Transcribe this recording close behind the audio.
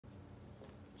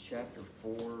chapter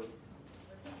 4.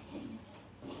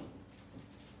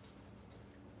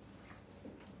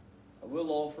 I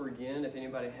will offer again, if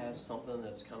anybody has something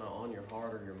that's kind of on your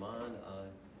heart or your mind,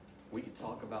 we could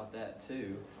talk about that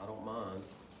too. I don't mind.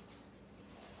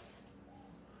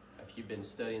 If you've been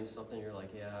studying something, you're like,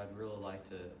 yeah, I'd really like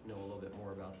to know a little bit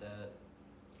more about that.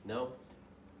 No?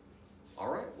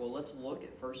 All right, well, let's look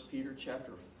at 1 Peter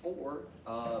chapter 4,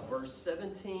 verse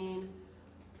 17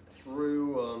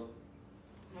 through,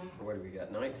 what do we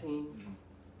got, 19?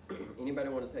 Anybody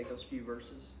want to take those few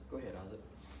verses? Go ahead, Isaac.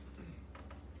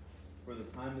 For the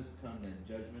time has come that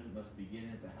judgment must begin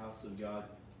at the house of God,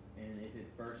 and if it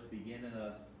first begin in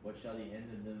us, what shall the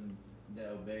end of them that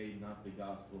obey not the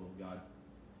gospel of God?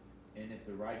 And if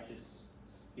the righteous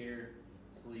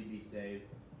scarcely be saved,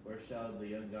 where shall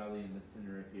the ungodly and the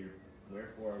sinner appear?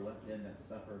 Wherefore let them that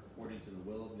suffer according to the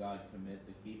will of God commit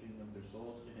the keeping of their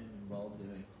souls to Him in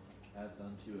well-doing, as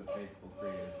unto a faithful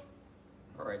Creator.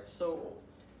 All right, so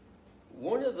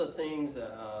one of the things,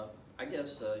 I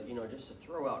guess, just to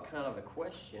throw out kind of a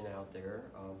question out there,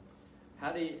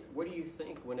 what do you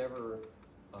think whenever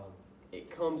it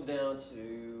comes down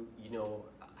to,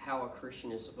 how a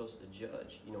Christian is supposed to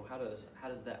judge? How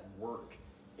does that work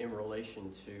in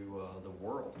relation to the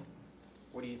world?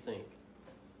 What do you think?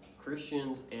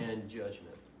 Christians and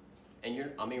judgment. And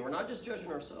we're not just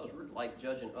judging ourselves, we're like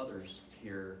judging others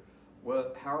here.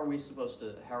 How are we supposed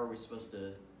to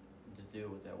deal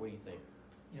with that? What do you think?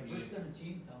 Yeah, verse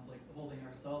 17 sounds like holding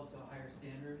ourselves to a higher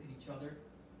standard in each other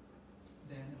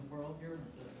than in the world here. And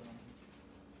it says,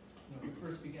 we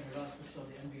first begin at us, which shall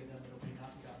the envy of them that obey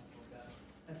not the gospel of God.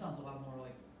 That sounds a lot more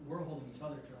like we're holding each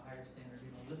other to a higher standard,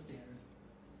 this standard.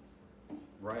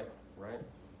 Right.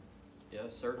 Yeah,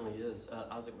 it certainly is.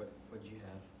 Isaac, what did you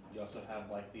have? You also have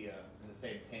like in the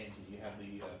same tangent, you have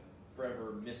the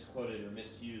forever misquoted or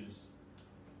misused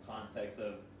context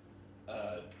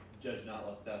of judge not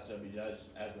lest thou shalt be judged,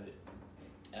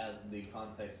 as the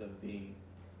context of being,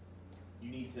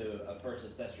 you need to first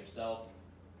assess yourself,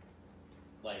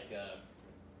 like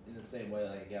in the same way,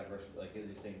 as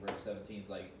you're saying, verse 17 is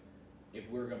like, if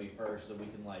we're gonna be first, so we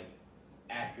can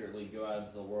accurately go out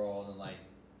into the world and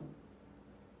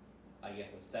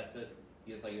assess it.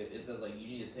 It says you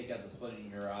need to take out the splinter in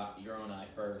your own eye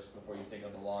first before you take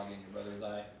out the log in your brother's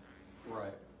eye.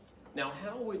 Right. Now,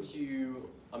 how would you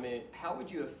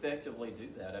effectively do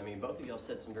that? Both of y'all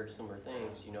said some very similar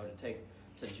things,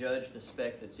 to judge the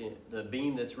speck that's in, the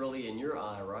beam that's really in your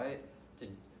eye, right?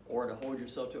 Or to hold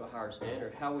yourself to a higher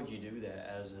standard. How would you do that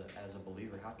as a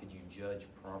believer? How could you judge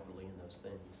properly in those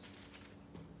things?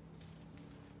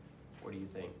 What do you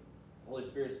think? Holy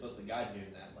Spirit's supposed to guide you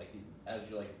in that. As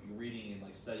you're reading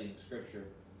and studying Scripture,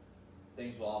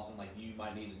 things will often you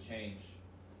might need to change,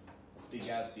 speak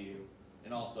out to you,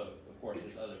 and also, of course,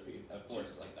 there's other people. Of course,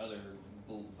 other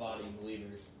body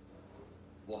believers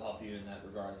will help you in that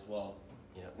regard as well.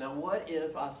 Yeah. Now, what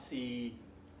if I see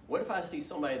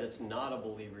somebody that's not a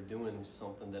believer doing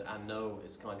something that I know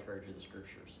is contrary to the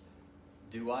Scriptures?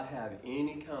 Do I have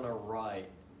any kind of right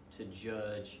to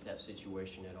judge that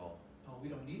situation at all? Oh, we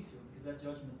don't need to, because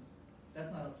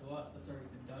that's not up to us. That's already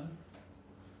been done.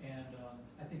 And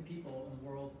I think people in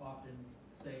the world often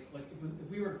say, if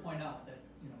we were to point out that,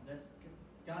 that's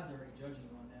God's already judging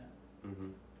you on that.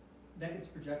 Mm-hmm. That gets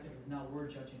projected as now we're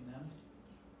judging them.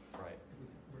 Right. If we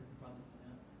were to confront them on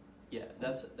that. Yeah,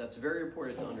 that's very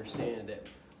important to understand that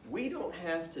we don't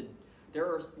have to.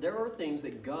 There are things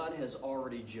that God has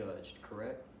already judged,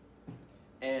 correct?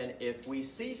 And if we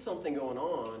see something going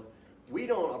on, we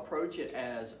don't approach it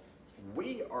as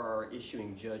we are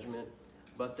issuing judgment,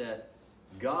 but that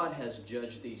God has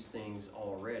judged these things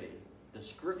already. The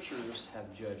Scriptures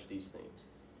have judged these things.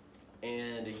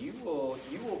 And you will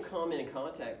come in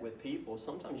contact with people.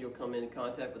 Sometimes you'll come in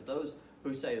contact with those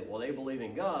who say, well, they believe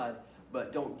in God,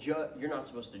 but you're not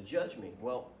supposed to judge me.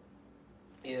 Well,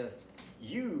 if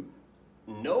you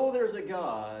know there's a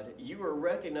God, you are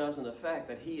recognizing the fact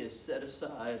that He has set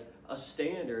aside a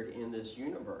standard in this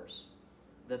universe,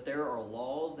 that there are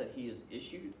laws that He has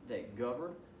issued that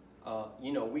govern.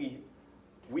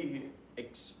 We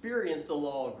experience the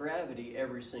law of gravity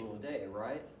every single day,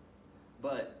 right?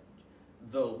 But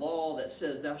the law that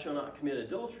says thou shalt not commit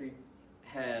adultery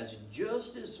has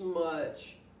just as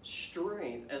much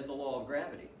strength as the law of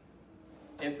gravity.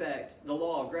 In fact, the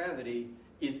law of gravity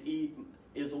is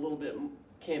a little bit,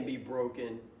 can be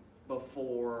broken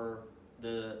before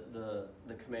the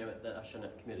commandment that thou shalt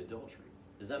not commit adultery.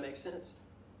 Does that make sense?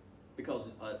 Because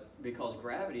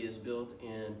gravity is built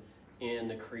in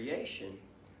the creation,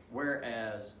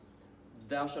 whereas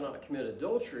thou shalt not commit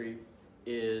adultery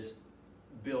is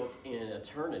built in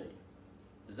eternity.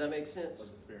 Does that make sense? Of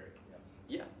the Spirit,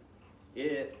 yeah. Yeah.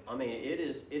 It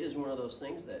is one of those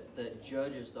things that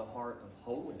judges the heart of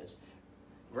holiness.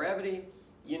 Gravity,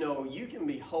 you can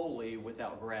be holy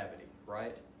without gravity,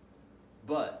 right?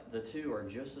 But the two are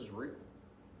just as real.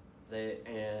 The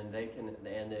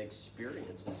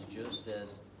experience is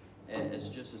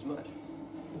just as much.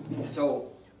 So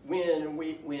when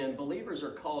believers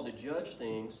are called to judge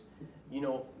things,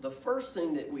 the first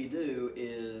thing that we do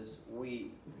is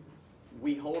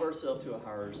we hold ourselves to a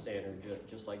higher standard,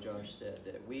 just like Josh said,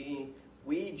 that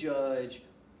we judge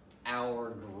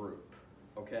our group,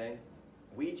 okay?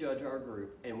 We judge our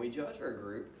group, and we judge our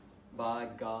group by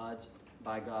God's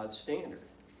standard.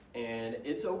 And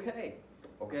it's okay,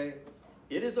 okay?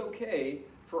 It is okay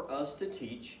for us to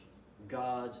teach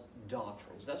God's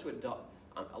doctrines. That's what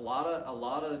a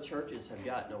lot of churches have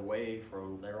gotten away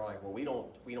from. They're like, well, we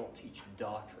don't teach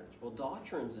doctrines. Well,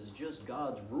 doctrines is just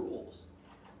God's rules.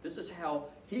 This is how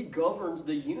He governs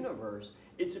the universe.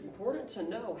 It's important to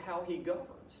know how He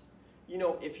governs.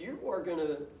 If you are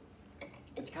gonna,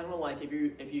 it's kind of like if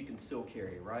you conceal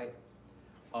carry, right?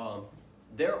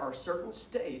 There are certain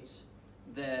states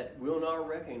that will not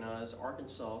recognize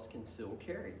Arkansas's concealed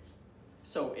carry.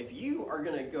 So if you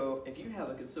have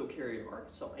a concealed carry in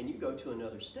Arkansas and you go to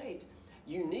another state,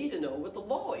 you need to know what the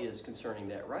law is concerning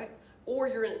that, right? Or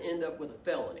you're going to end up with a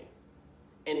felony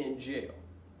and in jail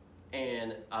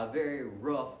and a very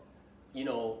rough,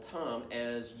 time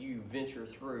as you venture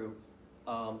through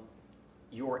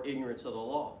your ignorance of the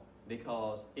law,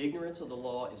 because ignorance of the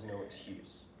law is no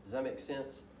excuse. Does that make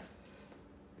sense?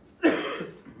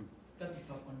 That's a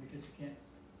tough one because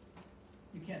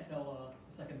you can't tell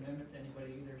the Second Amendment to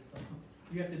anybody either. So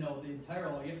you have to know the entire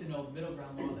law. You have to know the middle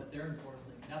ground law that they're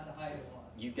enforcing, not the higher law.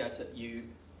 You've got to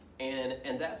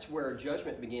and that's where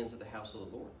judgment begins at the house of the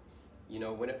Lord.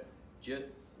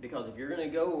 Because if you're going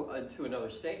to go to another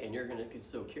state and you're going to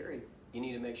conceal carry, you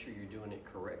need to make sure you're doing it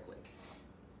correctly.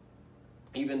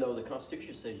 Even though the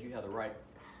Constitution says you have the right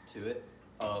to it,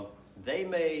 they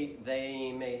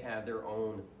may have their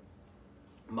own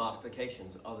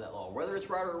modifications of that law, whether it's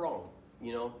right or wrong.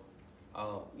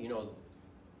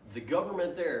 The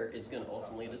government there is going to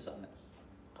ultimately decide.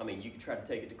 I mean, you can try to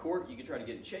take it to court, you can try to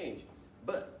get it changed,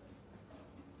 but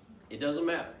it doesn't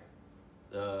matter.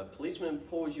 The policeman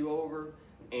pulls you over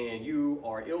and you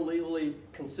are illegally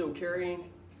concealed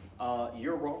carrying,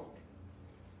 you're wrong.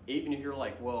 Even if you're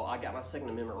like, well, I got my Second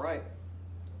Amendment right,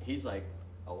 he's like,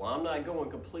 oh, I'm not going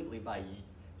completely by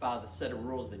the set of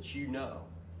rules that you know.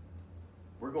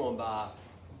 We're going by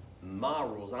my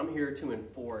rules. I'm here to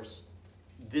enforce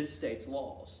this state's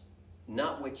laws,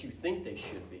 not what you think they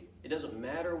should be. It doesn't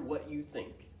matter what you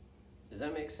think. Does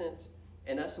that make sense?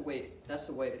 And that's the way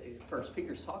First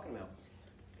Peter's talking about.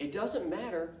 It doesn't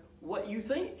matter what you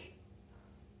think.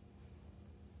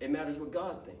 It matters what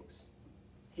God thinks.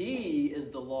 He is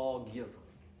the lawgiver.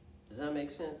 Does that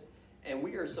make sense? And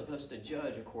we are supposed to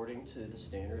judge according to the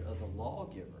standard of the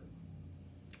lawgiver.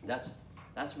 That's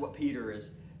what Peter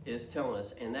is telling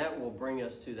us, and that will bring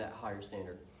us to that higher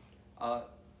standard. Kind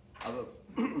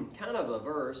of a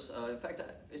verse. In fact,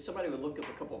 if somebody would look up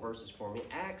a couple of verses for me,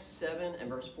 Acts 7 and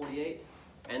verse 48,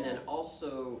 and then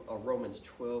also Romans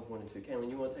 12, 1 and 2. Kaylin,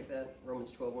 you want to take that?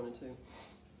 Romans 12, 1 and 2.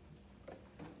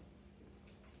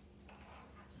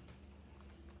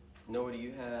 Noah, do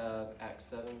you have Acts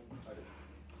 7? I do.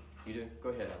 You do? Go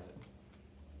ahead, Isaac.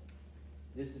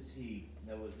 This is he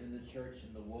that was in the church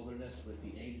in the wilderness with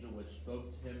the angel which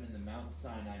spoke to him in the Mount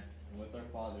Sinai, and with our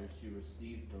fathers who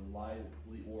received the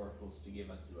lively oracles to give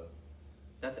unto us.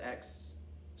 That's Acts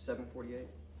 7:48?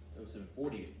 So it's in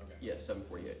 48. Okay. Yes,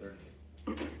 7:48.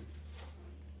 38.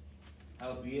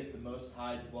 Howbeit the Most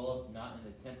High dwelleth not in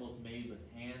the temples made with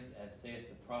hands, as saith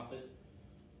the prophet.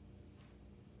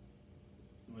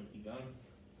 You want to keep going?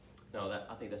 No,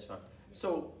 I think that's fine.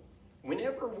 So,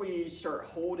 whenever we start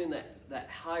holding that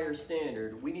higher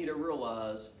standard, we need to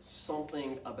realize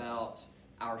something about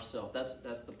ourselves.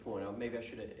 That's the point. Maybe I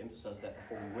should have emphasized that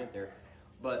before we went there.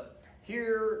 But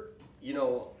here,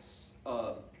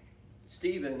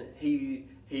 Stephen,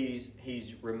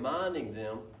 he's reminding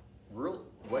them.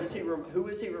 Who is he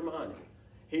reminding?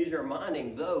 He's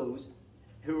reminding those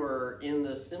who are in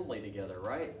the assembly together,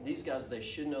 right? These guys, they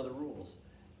should know the rules.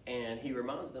 And he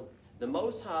reminds them, the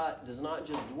Most High does not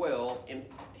dwell in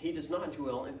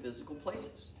physical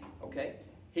places. Okay?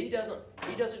 He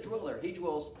doesn't dwell there. He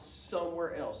dwells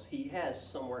somewhere else. He has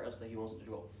somewhere else that he wants to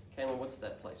dwell. Kaylin, what's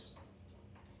that place?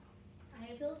 I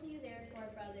appeal to you therefore,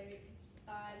 brothers,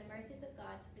 by the mercies of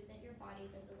God, to present your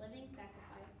bodies as a living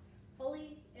sacrifice,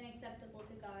 holy and acceptable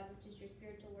to God, which is your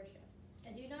spiritual worship.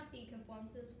 And do not be conformed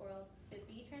to this world, but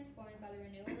be transformed by the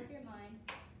renewal of your mind,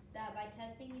 that by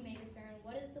testing you may discern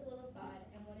what is the will of God,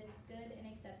 and what is good and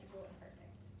acceptable and perfect.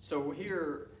 So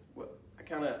here, I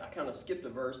kind of skipped a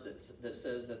verse that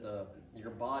says that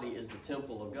your body is the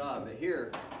temple of God, but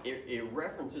here it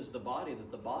references the body,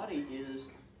 that the body is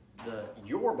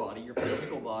your body, your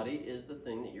physical body is the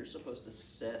thing that you're supposed to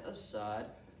set aside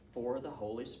for the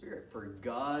Holy Spirit, for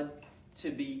God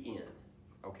to be in,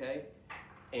 okay?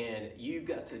 And you've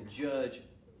got to judge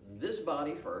this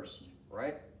body first,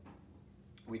 right?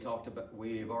 We've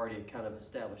already kind of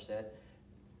established that.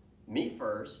 Me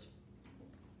first,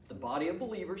 the body of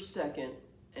believers second,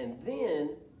 and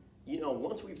then,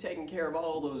 once we've taken care of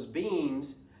all those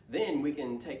beams, then we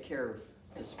can take care of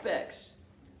the specks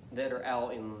that are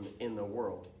out in the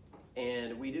world.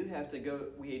 And we do have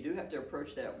to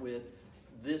approach that with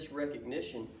this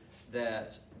recognition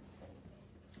that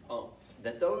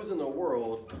that those in the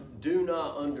world do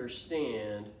not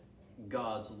understand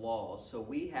God's laws. So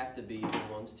we have to be the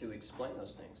ones to explain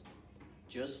those things.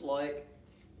 Just like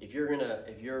if you're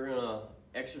gonna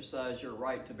exercise your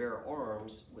right to bear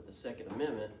arms with the Second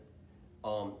Amendment,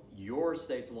 your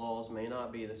state's laws may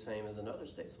not be the same as another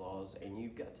state's laws, and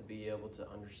you've got to be able to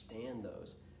understand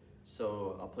those.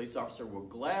 So a police officer will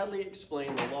gladly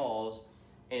explain the laws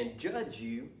and judge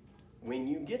you when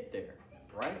you get there,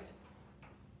 right?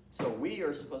 So we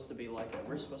are supposed to be like that.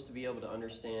 We're supposed to be able to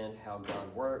understand how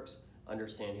God works,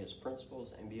 understand His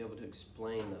principles, and be able to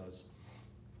explain those.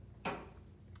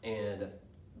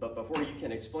 But before you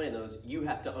can explain those, you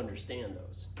have to understand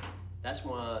those. That's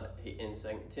why in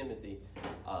 2 Timothy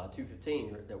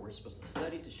 2:15 that we're supposed to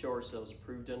study to show ourselves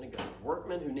approved unto God,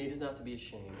 workmen who needeth not to be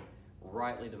ashamed,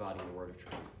 rightly dividing the word of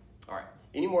truth. All right.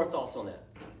 Any more thoughts on that?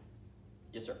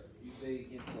 Yes, sir. You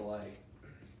big into like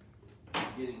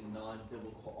getting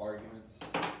non-biblical arguments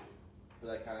for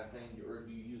that kind of thing, or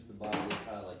do you use the Bible to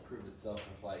try to like prove itself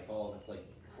with like all of its like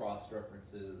cross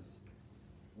references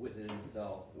within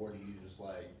itself, or do you just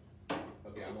like,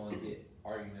 okay, I'm going to get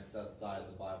arguments outside of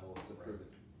the Bible to prove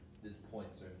its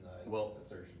points and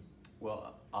assertions?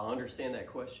 Well, I understand that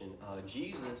question.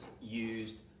 Jesus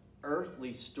used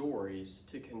earthly stories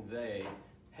to convey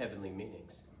heavenly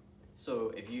meanings.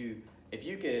 So if you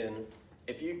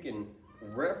can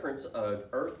reference an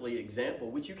earthly example,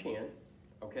 which you can,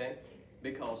 okay,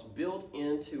 because built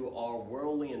into our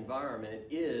worldly environment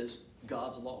is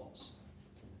God's laws,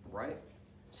 right?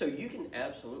 So you can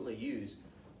absolutely use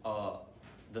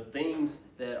the things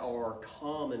that are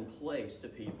commonplace to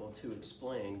people to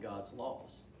explain God's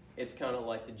laws. It's kind of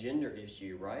like the gender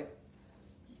issue, right?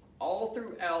 All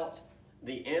throughout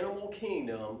the animal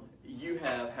kingdom, you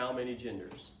have how many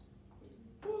genders?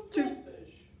 Well, Two.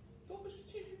 goldfish. Goldfish can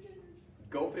change their genders.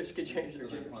 Goldfish can change their Or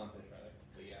genders. clownfish, rather.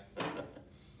 But yeah.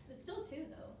 It's still two,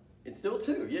 though. It's still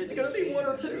two. Yeah, it's going to be one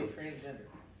or two. Transgender.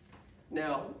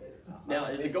 Now,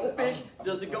 does the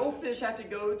goldfish have to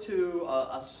go to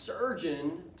a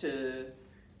surgeon to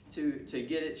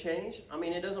get it changed? I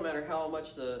mean, it doesn't matter how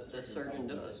much the surgeon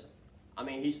does. I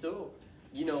mean, he's still,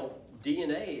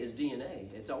 DNA is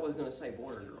DNA. It's always going to say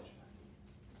boy or girl,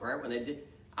 right? When they did,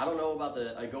 I don't know about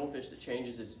a goldfish that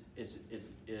changes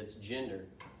its gender.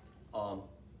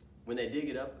 When they dig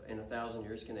it up in 1,000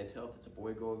 years, can they tell if it's a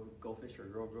boy goldfish or a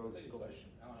girl That's a good goldfish? question.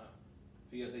 I don't know.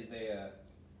 Because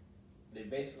they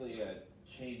basically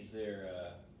change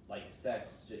their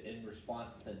sex in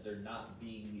response to they're not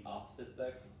being the opposite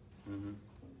sex. Mm-hmm.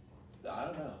 So I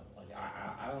don't know. Like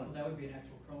I Well, don't. that would be an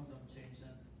actual chromosome change then,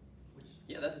 which.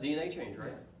 Yeah, that's DNA change,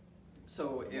 right?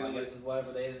 So it I was. guess it's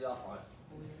whatever they ended up on.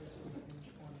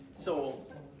 So,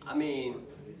 I mean,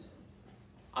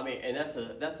 and that's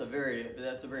a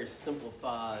very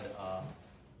simplified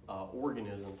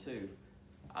organism too.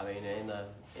 I mean,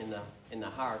 in the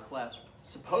higher class,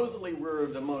 supposedly we're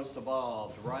the most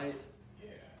evolved, right? Yeah.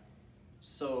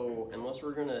 So, unless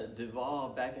we're gonna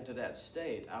devolve back into that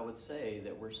state, I would say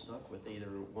that we're stuck with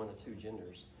either one or two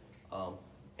genders,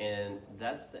 and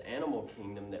that's the animal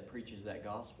kingdom that preaches that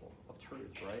gospel of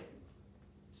truth, right?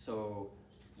 So,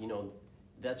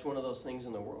 that's one of those things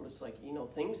in the world. It's like,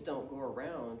 things don't go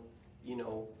around,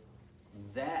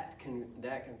 that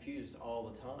confused all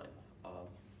the time.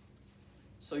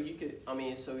 So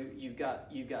you've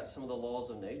got some of the laws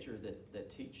of nature that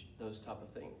teach those type of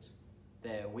things,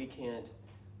 that we can't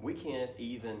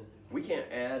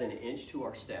add an inch to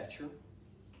our stature.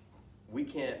 We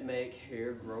can't make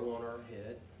hair grow on our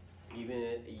head.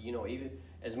 Even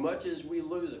as much as we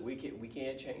lose it, we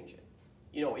can't change it.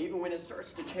 Even when it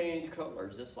starts to change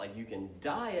colors, it's like you can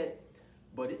dye it,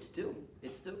 but it's still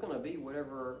going to be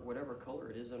whatever color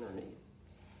it is underneath.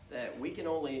 that we can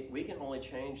only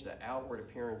change the outward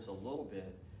appearance a little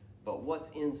bit, but what's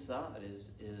inside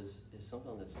is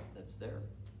something that's there.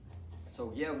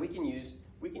 So yeah, we can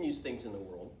use things in the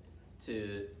world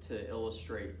to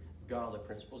illustrate godly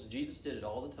principles. Jesus did it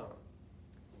all the time.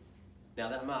 Now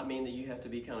that might mean that you have to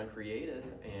be kind of creative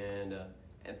and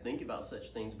think about such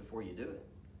things before you do it.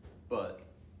 But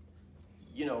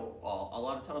you know, a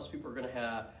lot of times people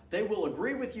are they will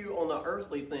agree with you on the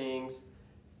earthly things,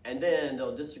 and then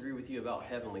they'll disagree with you about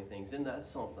heavenly things, and that's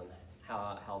something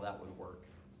how that would work.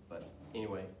 But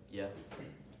anyway, yeah,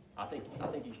 I think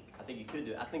you could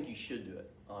do it. I think you should do it,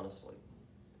 honestly.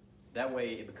 That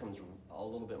way it becomes a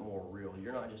little bit more real.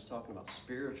 You're not just talking about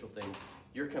spiritual things.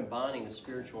 You're combining the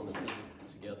spiritual and the physical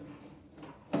together.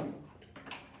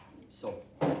 So,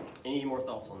 any more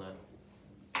thoughts on that?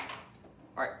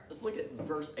 All right, let's look at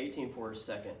verse 18 for a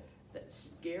second. That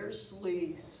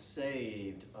scarcely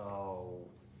saved. Oh,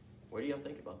 what do y'all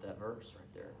think about that verse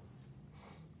right there?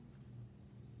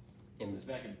 And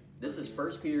this is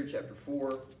 1 Peter chapter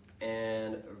 4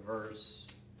 and verse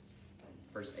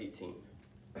 18.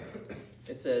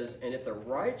 It says, "And if the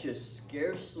righteous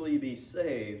scarcely be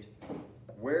saved,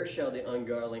 where shall the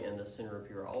ungodly and the sinner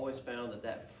appear?" I always found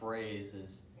that phrase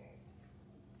is,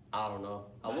 I don't know,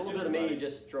 a little bit of me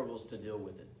just struggles to deal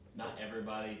with it. Not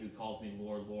everybody who calls me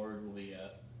Lord, Lord will be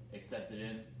accepted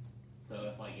in. So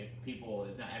if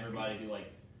not everybody who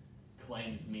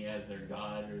claims me as their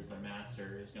God or as their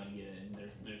master is going to get in.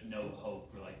 There's no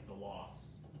hope for the lost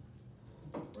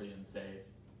or the unsaved.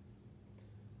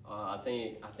 I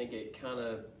think it kind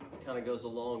of goes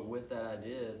along with that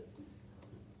idea,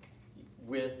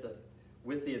 with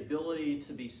the ability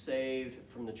to be saved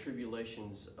from the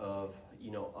tribulations of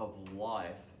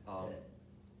life.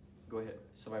 Go ahead.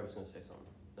 Somebody was going to say something.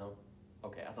 No?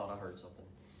 Okay, I thought I heard something.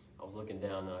 I was looking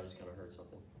down and I just kind of heard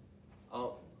something.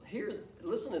 Here,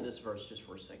 listen to this verse just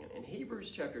for a second. In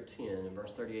Hebrews chapter 10 and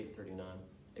verse 38 and 39,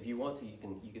 if you want to, you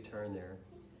can turn there.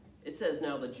 It says,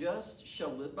 "Now the just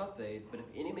shall live by faith, but if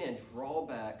any man draw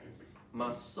back,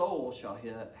 my soul shall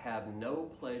have no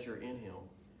pleasure in him.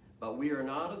 But we are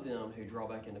not of them who draw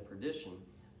back into perdition,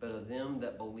 but of them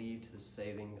that believe to the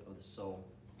saving of the soul."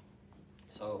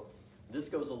 So this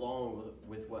goes along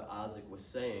with what Isaac was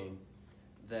saying,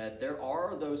 that there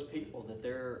are those people that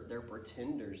they're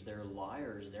pretenders, they're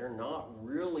liars, they're not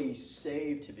really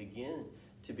saved to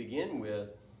begin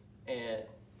with, and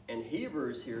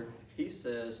Hebrews here, he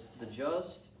says, "The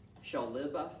just shall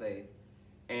live by faith,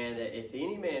 and that if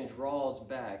any man draws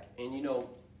back," and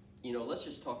let's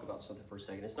just talk about something for a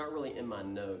second. It's not really in my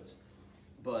notes,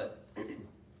 but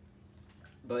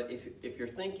if you're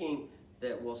thinking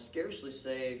that, well, scarcely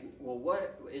saved, well,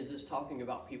 what is this talking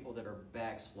about? People that are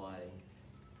backsliding.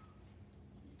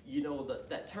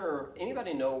 That term,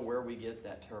 anybody know where we get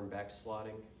that term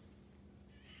backsliding?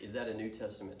 Is that a New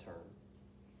Testament term?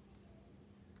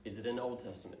 Is it an Old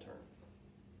Testament term?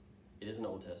 It is an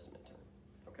Old Testament term,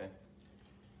 okay?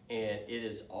 And it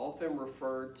is often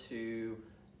referred to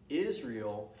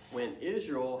Israel when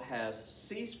Israel has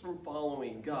ceased from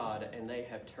following God and they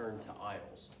have turned to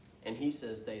idols. And he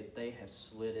says they have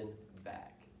slidden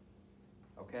back,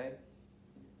 okay?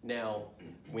 Now,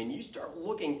 when you start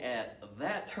looking at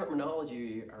that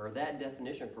terminology or that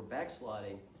definition for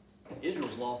backsliding,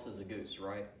 Israel's lost as a goose,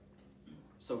 right?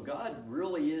 So God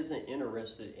really isn't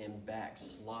interested in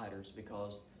backsliders,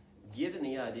 because given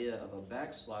the idea of a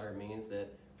backslider means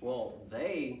that, well,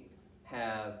 they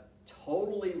have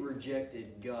totally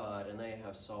rejected God and they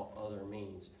have sought other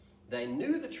means. They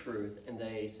knew the truth and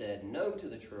they said no to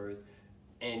the truth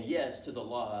and yes to the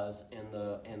lies and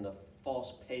the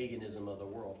false paganism of the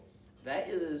world. That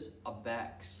is a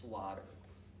backslider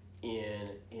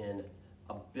in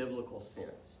a biblical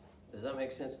sense. Does that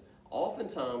make sense?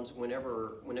 Oftentimes,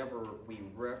 whenever we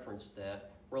reference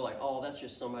that, we're like, oh, that's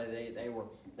just somebody,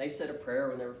 they said a prayer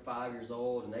when they were 5 years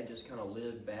old and they just kind of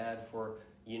lived bad for,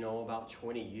 about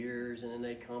 20 years, and then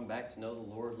they come back to know the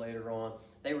Lord later on.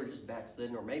 They were just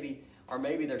backslidden, or maybe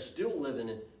they're still living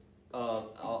in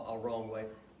a wrong way.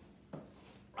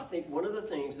 I think one of the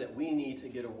things that we need to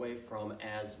get away from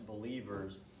as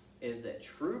believers is that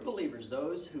true believers,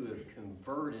 those who have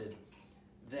converted,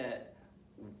 that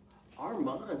our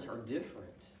minds are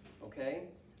different, okay?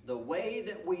 The way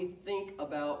that we think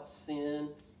about sin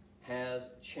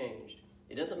has changed.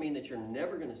 It doesn't mean that you're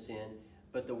never going to sin,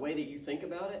 but the way that you think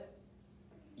about it,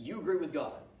 you agree with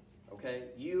God, okay?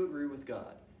 You agree with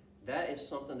God. That is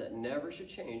something that never should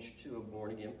change to a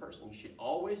born-again person. You should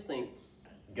always think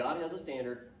God has a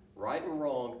standard, right and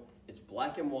wrong. It's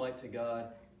black and white to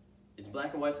God. It's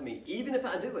black and white to me. Even if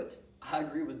I do it, I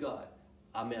agree with God.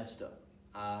 I messed up.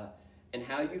 And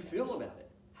how you feel about it.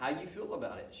 how you feel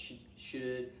about it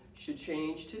should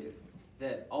change too.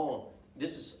 That,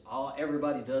 this is all,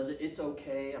 everybody does it. It's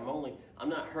okay. I'm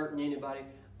not hurting anybody.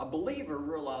 A believer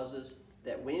realizes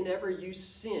that whenever you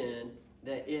sin,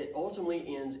 that it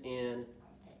ultimately ends in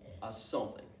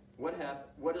something. What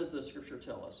does the scripture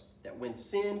tell us? That when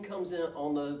sin comes in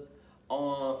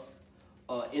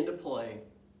into play,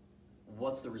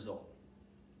 what's the result?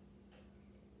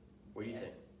 What do you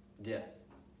think? Death.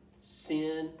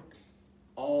 Sin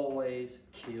always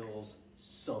kills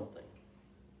something.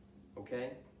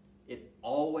 Okay? It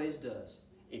always does.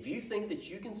 If you think that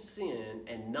you can sin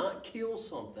and not kill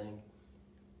something,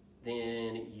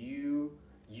 then you're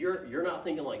not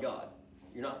thinking like God.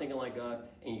 You're not thinking like God,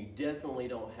 and you definitely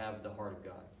don't have the heart of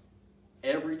God.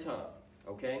 Every time,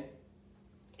 okay?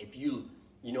 If you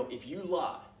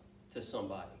lie to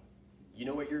somebody, you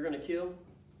know what you're going to kill?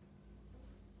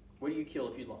 What do you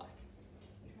kill if you lie?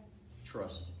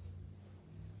 Trust.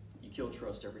 You kill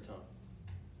trust every time.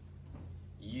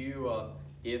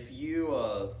 If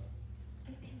you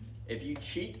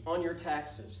cheat on your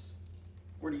taxes,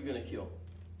 what are you going to kill?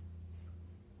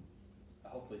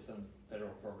 Hopefully some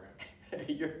federal program.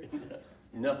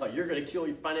 you're going to kill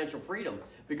your financial freedom,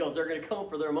 because they're going to come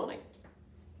for their money,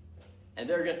 and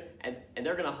they're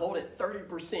going to hold it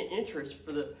 30% interest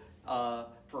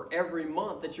for every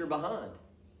month that you're behind.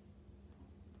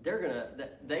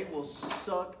 They will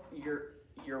suck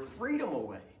your freedom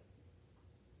away.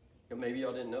 And maybe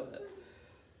y'all didn't know that.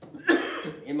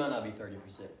 It might not be 30%,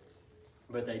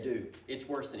 but they do. It's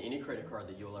worse than any credit card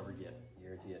that you'll ever get.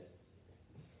 Guarantee it.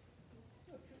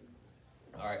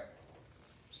 All right.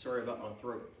 Sorry about my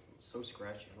throat. It's so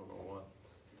scratchy. I don't know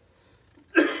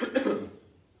why.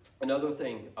 Another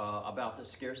thing about the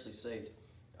scarcely saved,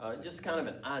 just kind of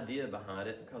an idea behind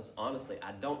it, because honestly,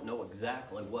 I don't know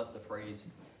exactly what the phrase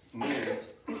means.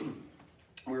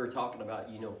 We were talking about,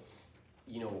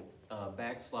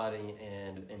 backsliding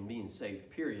and being saved,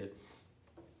 period.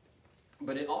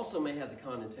 But it also may have the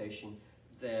connotation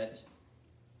that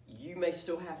you may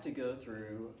still have to go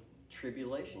through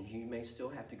tribulations. You may still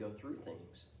have to go through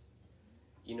things.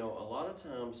 A lot of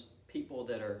times people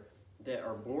that are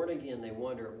born again, they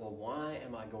wonder, well, why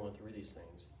am I going through these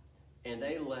things? And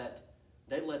they let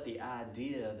the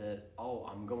idea that,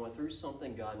 I'm going through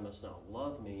something, God must not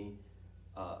love me,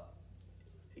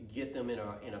 get them in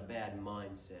a bad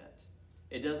mindset.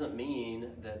 It doesn't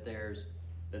mean that there's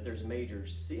major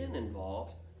sin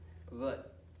involved,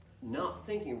 but not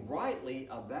thinking rightly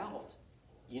about,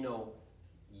 your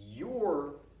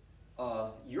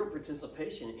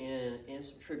participation in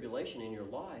some tribulation in your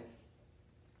life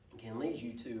can lead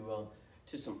you to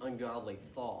some ungodly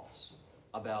thoughts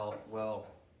about, well,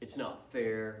 it's not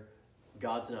fair,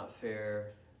 God's not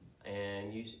fair,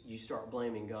 and you start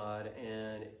blaming God,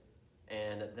 and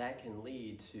that can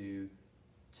lead to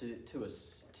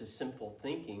sinful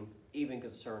thinking, even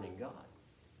concerning God.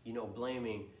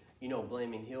 Blaming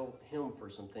him for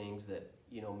some things that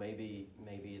maybe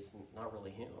it's not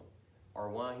really him, or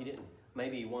why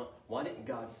didn't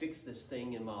God fix this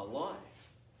thing in my life?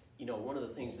 One of the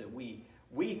things that we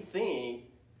think,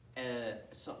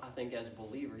 so I think as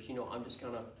believers, I'm just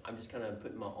kind of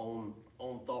putting my own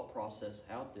thought process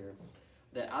out there,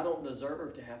 that I don't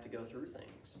deserve to have to go through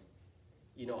things.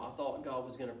 I thought God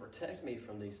was going to protect me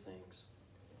from these things.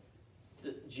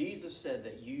 Jesus said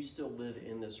that you still live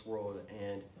in this world,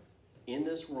 and in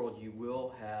this world you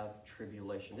will have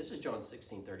tribulation. This is John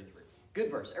 16:33.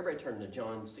 Good verse. Everybody turn to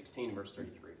John 16, verse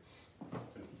 33.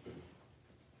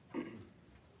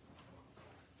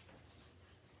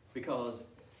 Because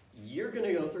you're going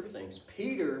to go through things.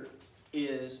 Peter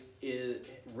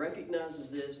recognizes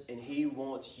this, and he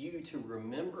wants you to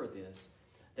remember this,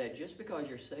 that just because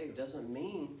you're saved doesn't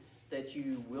mean that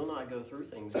you will not go through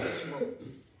things.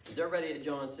 Is everybody at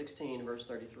John 16, verse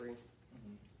 33? I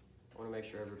want to make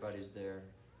sure everybody's there.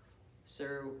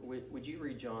 Sarah, would you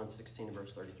read John 16,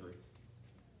 verse 33?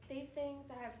 These things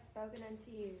I have spoken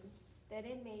unto you, that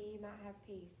in me ye might have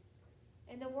peace.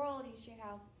 In the world ye shall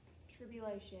have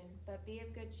tribulation, but be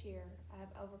of good cheer. I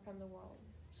have overcome the world.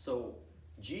 So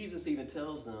Jesus even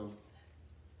tells them,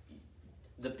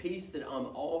 the peace that I'm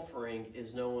offering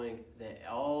is knowing that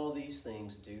all these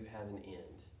things do have an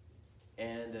end,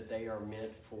 and that they are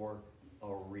meant for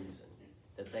a reason,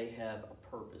 that they have a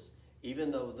purpose,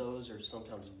 even though those are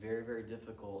sometimes very, very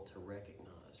difficult to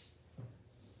recognize.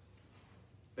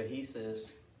 But he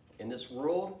says, in this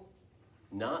world,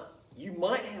 you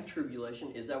might have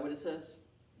tribulation. Is that what it says?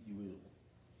 You will.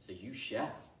 It says you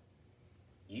shall.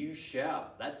 You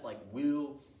shall. That's like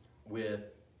will with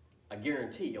a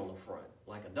guarantee on the front,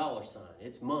 like a dollar sign.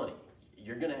 It's money.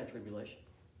 You're going to have tribulation.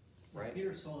 right?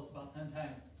 Peter told us about 10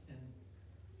 times in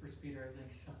 1 Peter, I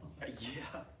think so.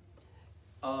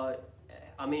 Yeah.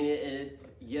 I mean,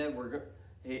 yeah,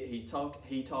 he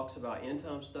talks about end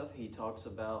time stuff. He talks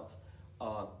about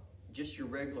just your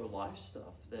regular life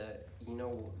stuff that, you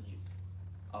know,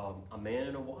 a man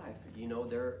and a wife, you know,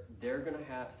 they're gonna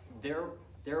have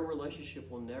their relationship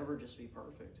will never just be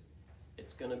perfect.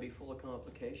 It's gonna be full of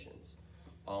complications.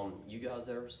 You guys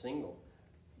that are single,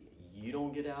 you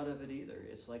don't get out of it either.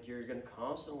 It's like you're gonna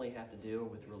constantly have to deal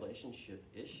with relationship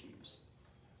issues.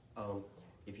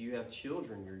 If you have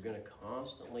children, you're gonna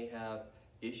constantly have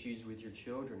issues with your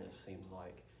children, it seems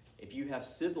like. If you have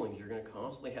siblings, you're gonna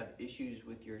constantly have issues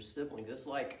with your siblings. It's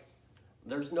like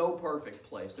there's no perfect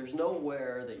place. There's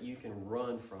nowhere that you can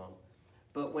run from.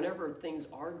 But whenever things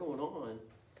are going on,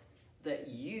 that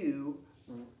you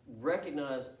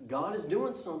recognize God is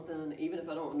doing something, even if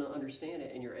I don't understand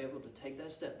it, and you're able to take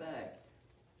that step back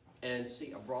and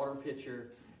see a broader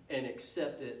picture and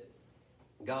accept it.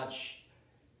 God,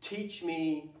 teach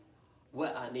me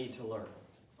what I need to learn,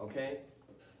 okay?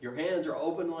 Your hands are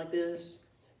open like this,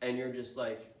 and you're just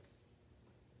like,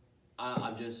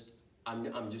 I'm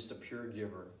just a pure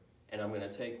giver, and I'm going to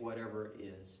take whatever it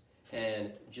is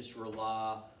and just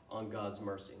rely on God's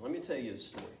mercy. Let me tell you a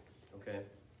story, okay?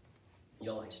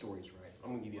 Y'all like stories, right?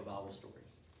 I'm going to give you a Bible story.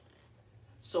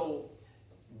 So,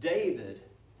 David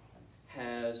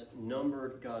has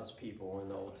numbered God's people in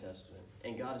the Old Testament,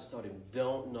 and God has told him,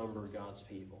 don't number God's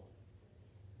people.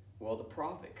 Well, the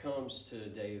prophet comes to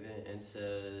David and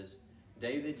says,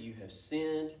 David, you have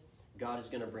sinned. God is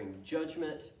going to bring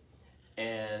judgment,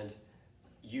 and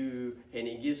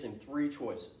he gives him 3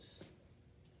 choices.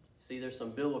 See, there's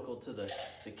some biblical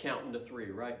to counting to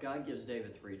 3, right? God gives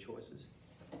David 3 choices.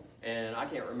 And I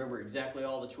can't remember exactly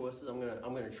all the choices. I'm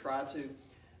gonna try to.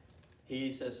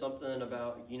 He says something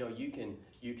about, you know, you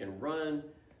can run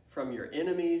from your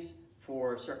enemies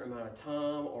for a certain amount of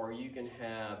time, or you can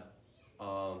have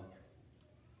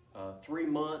 3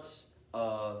 months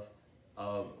of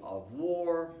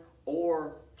war,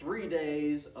 or 3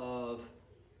 days of,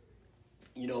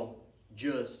 you know,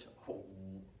 just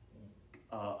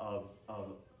of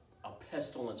a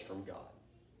pestilence from God.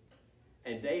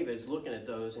 And David's looking at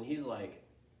those, and he's like,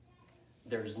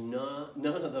 there's none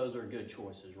of those are good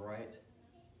choices, right?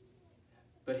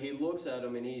 But he looks at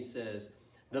them and he says,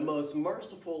 the most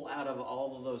merciful out of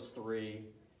all of those 3,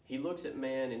 he looks at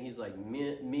man and he's like,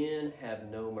 men have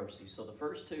no mercy. So the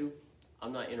first 2,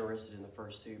 I'm not interested in the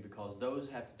first 2 because those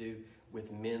have to do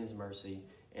with men's mercy,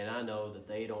 and I know that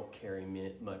they don't carry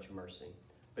much mercy.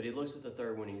 But he looks at the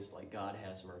 3rd one and he's like, God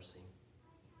has mercy.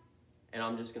 And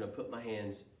I'm just going to put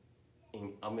I'm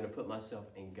going to put myself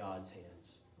in God's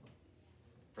hands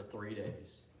for 3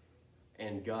 days.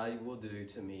 And God will do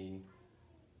to me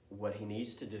what he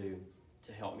needs to do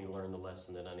to help me learn the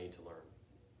lesson that I need to learn.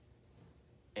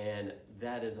 And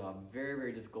that is a very,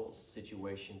 very difficult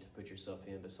situation to put yourself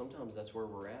in, but sometimes that's where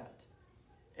we're at.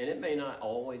 And it may not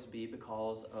always be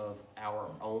because of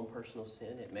our own personal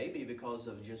sin. It may be because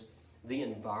of just the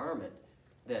environment,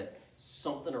 that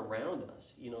something around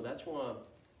us. You know, that's why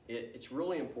it's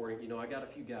really important. You know, I got a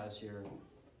few guys here.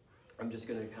 I'm just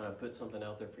going to kind of put something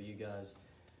out there for you guys.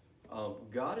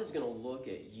 God is going to look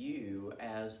at you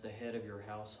as the head of your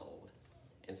household.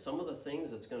 And some of the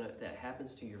things that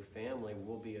happens to your family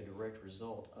will be a direct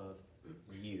result of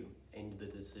you and the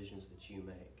decisions that you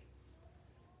make.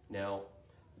 Now,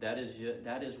 that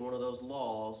is one of those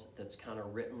laws that's kind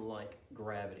of written like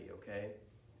gravity, okay?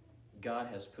 God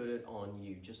has put it on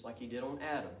you, just like he did on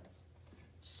Adam.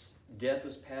 Death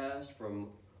was passed from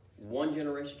one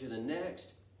generation to the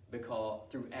next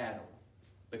through Adam,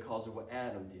 because of what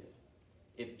Adam did.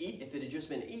 If it had just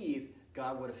been Eve,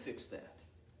 God would have fixed that.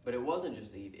 But it wasn't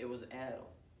just Eve, it was Adam.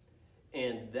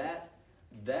 And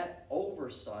that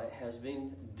oversight has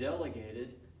been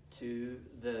delegated to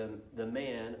the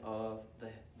man of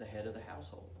the head of the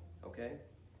household, okay?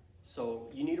 So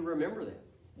you need to remember that.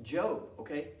 Job,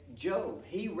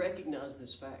 he recognized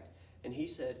this fact. And he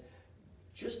said,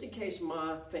 just in case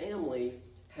my family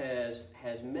has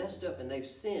messed up and they've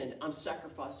sinned, I'm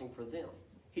sacrificing for them.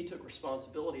 He took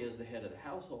responsibility as the head of the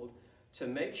household to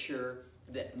make sure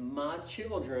that my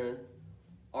children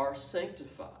are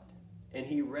sanctified. And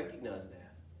he recognized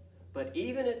that. But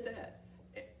even at that,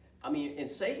 and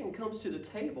Satan comes to the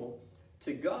table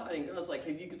to God, and God's like,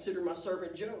 have you considered my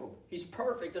servant Job? He's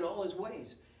perfect in all his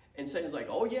ways. And Satan's like,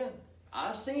 oh yeah,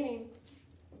 I've seen him.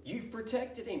 You've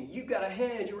protected him. You've got a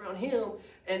hedge around him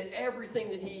and everything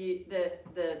that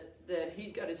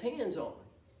he's got his hands on.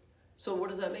 So what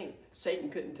does that mean? Satan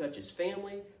couldn't touch his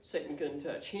family. Satan couldn't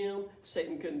touch him.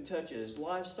 Satan couldn't touch his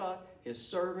livestock, his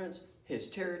servants, his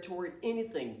territory,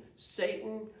 anything.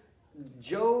 Satan,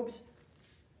 Job's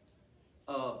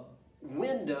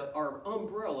window or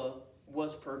umbrella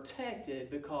was protected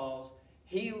because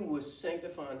he was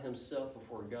sanctifying himself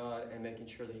before God and making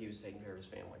sure that he was taking care of his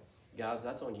family. Guys,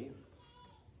 that's on you.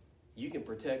 You can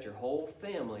protect your whole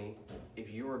family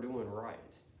if you are doing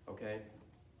right, okay?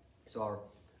 So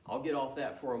I'll get off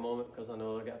that for a moment because I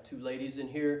know I got two ladies in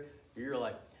here. You're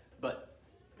like, but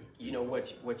you know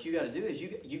what you got to do is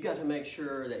you got to make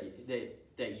sure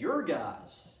that your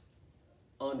guys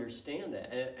understand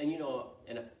that. And you know,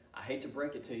 and I hate to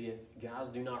break it to you, guys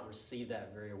do not receive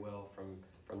that very well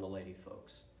from the lady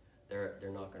folks. They're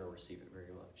not going to receive it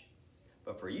very much.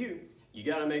 But for you, you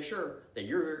got to make sure that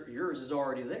yours is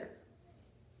already there.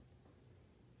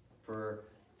 For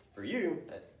you,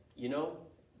 you know,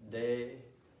 the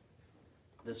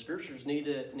scriptures need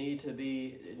to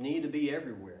be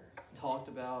everywhere, talked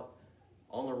about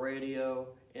on the radio,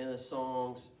 in the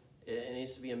songs. It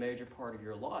needs to be a major part of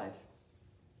your life,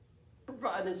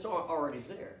 provided it's already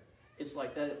there. It's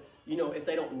like that, you know, if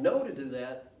they don't know to do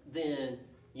that, then,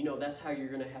 you know, that's how you're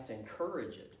going to have to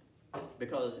encourage it,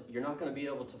 because you're not going to be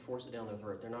able to force it down their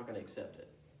throat. They're not going to accept it.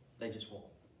 They just won't.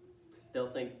 They'll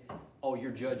think, oh,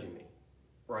 you're judging me,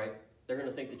 right? They're going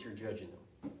to think that you're judging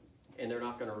them, and they're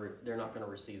not going to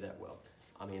receive that well.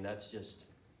 I mean, that's just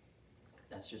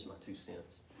my 2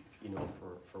 cents, you know,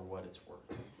 for what it's worth.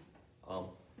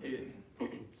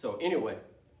 So anyway,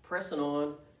 pressing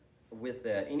on with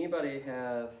that. Anybody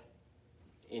have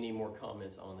any more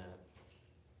comments on that?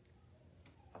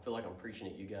 I feel like I'm preaching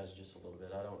at you guys just a little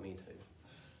bit. I don't mean to.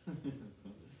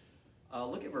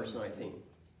 Look at verse 19. It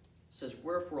says,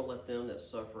 wherefore let them that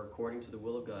suffer according to the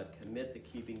will of God commit the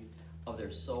keeping of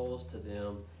their souls to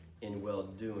them in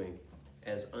well-doing,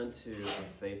 as unto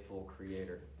a faithful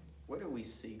Creator. What do we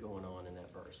see going on in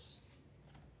that verse?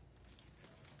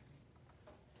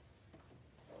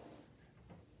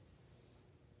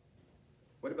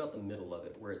 What about the middle of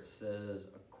it, where it says,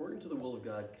 according to the will of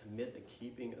God, commit the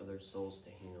keeping of their souls to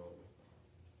Him?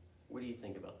 What do you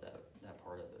think about that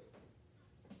part of it?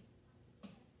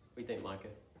 What do you think, Micah?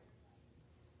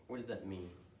 What does that mean?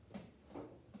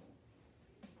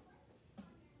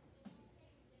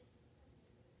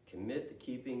 Commit the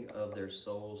keeping of their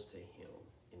souls to Him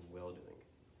in well-doing.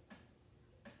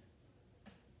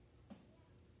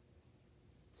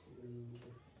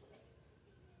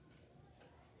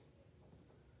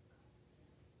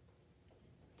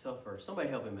 Tough verse. Somebody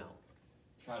help him out.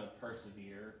 Try to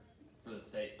persevere for the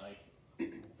sake,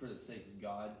 for the sake of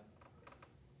God.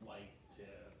 Like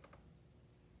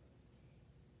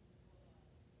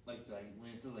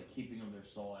when it says keeping of their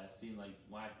soul, I seen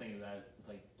when I think of that, it's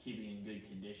keeping in good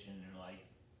condition,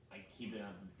 or keeping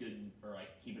up good, or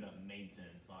keeping up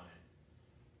maintenance on it.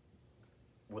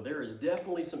 Well, there is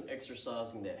definitely some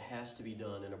exercising that has to be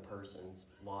done in a person's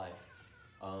life.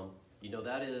 You know,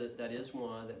 that is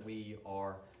one that we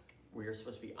are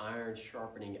supposed to be iron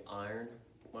sharpening iron.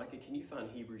 Micah, can you find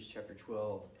Hebrews chapter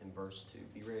 12 and verse 2?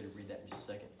 Be ready to read that in just a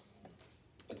second.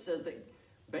 It says that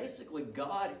basically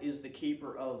God is the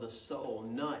keeper of the soul,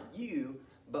 not you,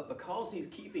 but because He's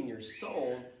keeping your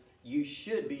soul, you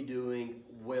should be doing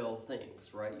well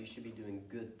things, right? You should be doing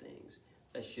good things.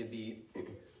 That should be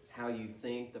how you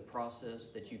think, the process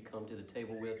that you come to the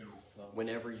table with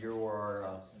whenever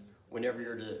you're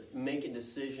making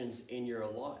decisions in your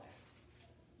life.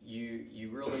 You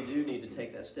really do need to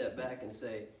take that step back and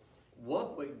say,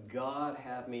 what would God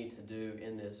have me to do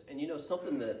in this? And you know,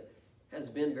 something that has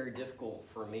been very difficult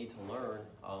for me to learn,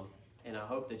 and I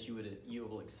hope that you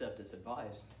will accept this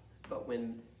advice, but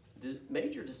when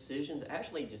major decisions,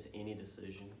 actually just any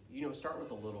decision, you know, start with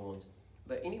the little ones,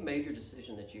 but any major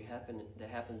decision that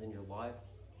happens in your life,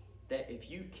 that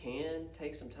if you can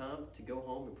take some time to go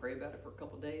home and pray about it for a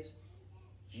couple of days,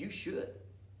 you should.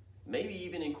 Maybe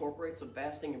even incorporate some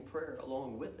fasting and prayer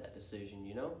along with that decision,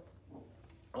 you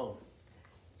know?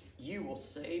 You will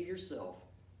save yourself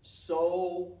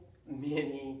so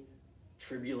many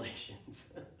tribulations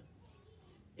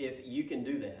if you can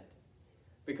do that.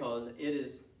 Because it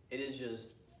is just,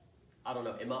 I don't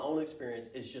know, in my own experience,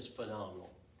 it's just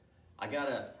phenomenal. I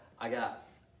got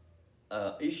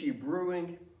issue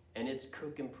brewing, and it's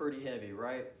cooking pretty heavy,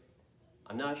 right?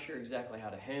 I'm not sure exactly how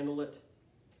to handle it.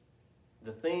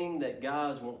 The thing that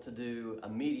guys want to do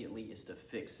immediately is to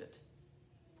fix it.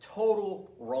 Total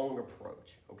wrong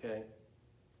approach, okay?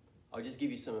 I'll just give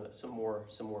you some more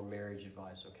marriage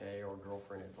advice, okay, or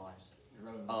girlfriend advice.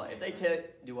 If they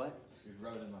do what? You're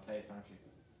rubbing in my face, aren't you?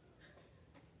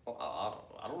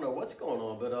 I don't know what's going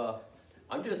on, but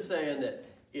I'm just saying that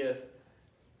if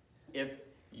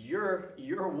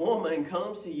your woman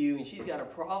comes to you and she's got a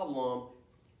problem,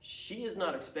 she is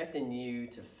not expecting you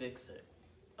to fix it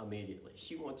immediately.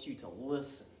 She wants you to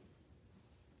listen.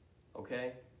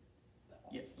 Okay?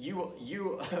 You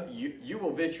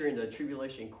will venture into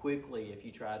tribulation quickly if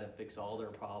you try to fix all their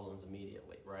problems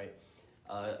immediately, right?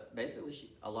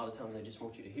 Basically, a lot of times they just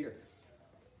want you to hear.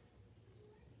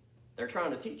 They're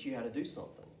trying to teach you how to do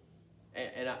something.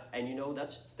 And you know,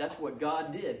 that's what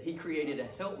God did. He created a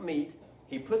helpmeet.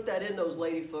 He put that in those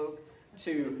lady folk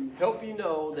to help you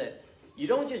know that you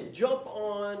don't just jump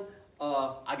on,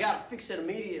 I got to fix it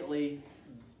immediately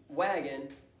wagon.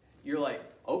 You're like,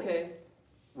 okay,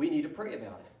 we need to pray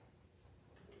about it.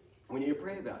 We need to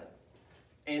pray about it.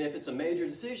 And if it's a major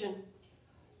decision,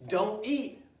 don't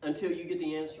eat until you get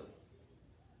the answer.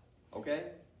 Okay?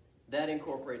 That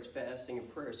incorporates fasting and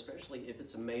prayer, especially if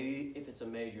it's a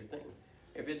major thing.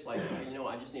 If it's like, you know,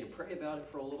 I just need to pray about it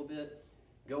for a little bit,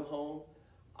 go home.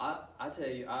 I tell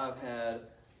you, I've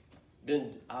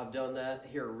done that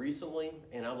here recently,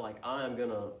 and I'm like, I'm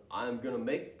gonna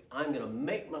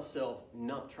make myself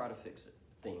not try to fix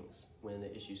things when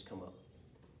the issues come up.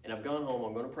 And I've gone home,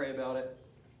 I'm gonna pray about it,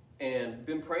 and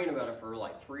been praying about it for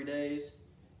like 3 days,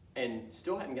 and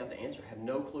still haven't got the answer, have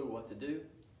no clue what to do.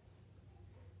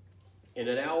 In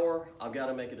an hour, I've got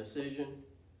to make a decision,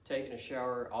 taking a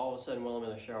shower, all of a sudden while I'm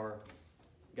in the shower,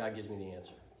 God gives me the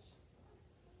answer.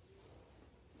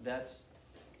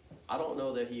 I don't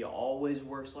know that he always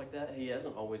works like that. He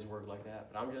hasn't always worked like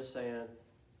that, but I'm just saying,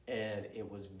 and it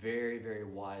was very, very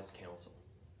wise counsel,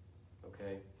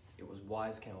 okay? It was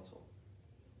wise counsel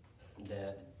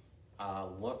that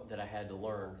I had to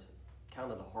learn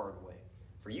kind of the hard way.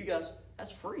 For you guys,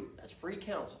 that's free. That's free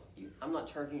counsel. I'm not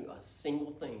charging you a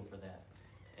single thing for that.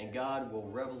 And God will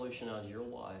revolutionize your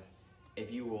life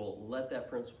if you will let that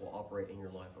principle operate in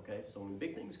your life, okay? So when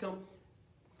big things come,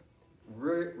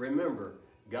 remember,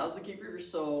 God's the keeper of your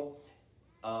soul.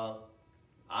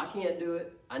 I can't do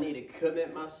it. I need to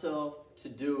commit myself to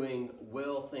doing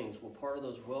well things. Well, part of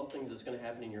those well things that's going to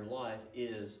happen in your life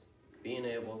is being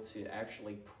able to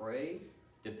actually pray,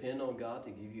 depend on God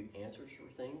to give you answers for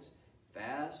things.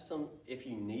 Fast some if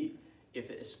you need,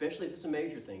 especially if it's a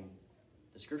major thing.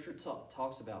 The scripture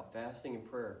talks about fasting and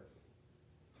prayer.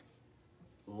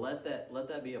 Let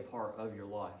that be a part of your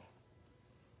life.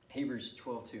 Hebrews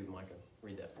 12:2, Micah,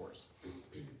 read that for us.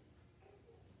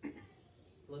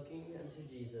 Looking unto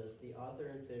Jesus, the author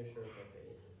and finisher of our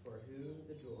faith, for who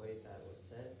the joy that was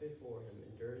set before him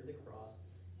endured the cross,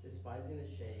 despising the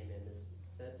shame, and is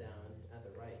set down at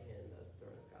the right hand of the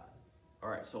throne of God. All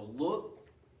right, so look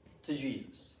to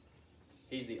Jesus.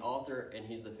 He's the author and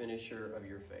he's the finisher of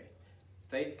your faith.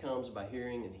 Faith comes by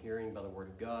hearing, and hearing by the word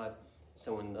of God.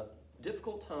 So when the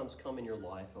difficult times come in your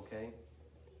life, okay,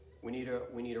 we need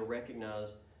to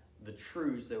recognize the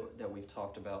truths that we've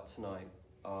talked about tonight.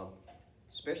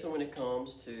 Especially when it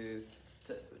comes to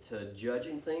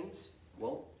judging things.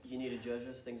 Well, you need to judge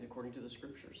those things according to the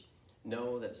scriptures.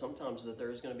 Know that sometimes that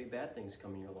there's going to be bad things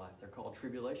come in your life. They're called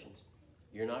tribulations.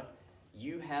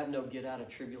 You have no get out of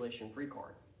tribulation free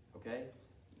card. Okay?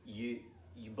 You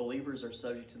believers are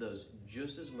subject to those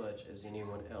just as much as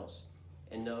anyone else.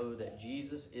 And know that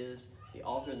Jesus is the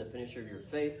author and the finisher of your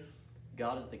faith.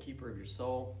 God is the keeper of your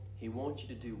soul. He wants you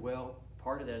to do well.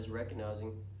 Part of that is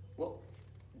recognizing, well,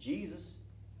 Jesus,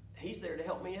 he's there to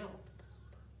help me out.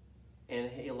 And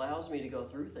he allows me to go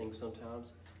through things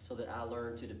sometimes so that I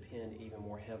learn to depend even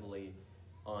more heavily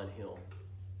on him.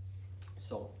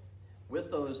 So, with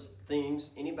those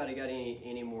things, anybody got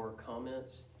any more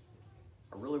comments?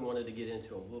 I really wanted to get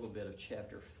into a little bit of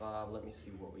chapter 5. Let me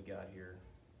see what we got here.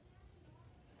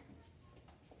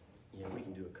 Yeah, we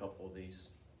can do a couple of these,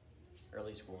 or at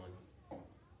least one.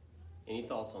 Any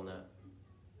thoughts on that?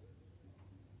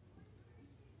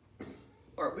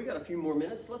 All right, we got a few more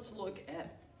minutes. Let's look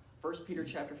at 1 Peter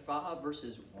chapter 5,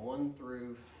 verses 1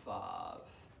 through 5.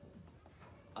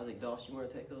 Isaac Doss, you want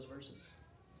to take those verses?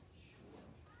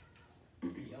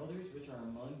 The elders which are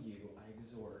among you I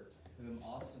exhort, who am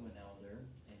also an elder,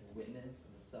 and a witness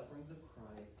of the sufferings of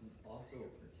Christ, and also a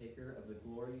partaker of the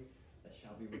glory that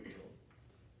shall be revealed.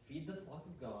 Feed the flock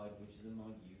of God which is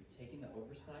among you, taking the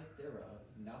oversight thereof,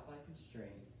 not by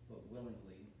constraint, but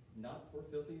willingly, not for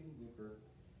filthy lucre,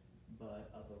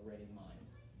 but of a ready mind.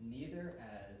 Neither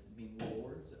as being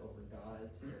lords over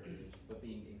God's heritage, but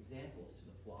being examples to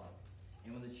the flock.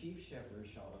 And when the chief shepherd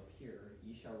shall appear,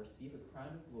 ye shall receive a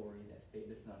crown of glory that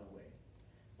fadeth not away.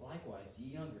 Likewise,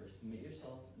 ye younger, submit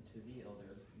yourselves unto the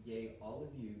elder. Yea, all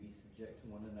of you be subject to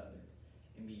one another,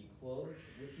 and be clothed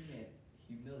with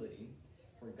humility.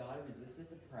 For God resisteth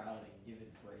the proud and giveth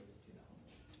grace to the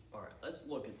humble. All right, let's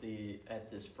look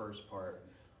at this first part.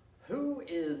 Who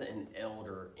is an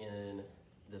elder in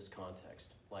this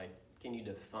context? Like, can you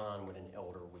define what an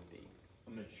elder would be?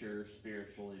 A mature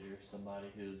spiritual leader, somebody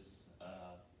who's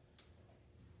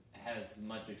has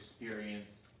much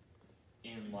experience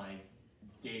in like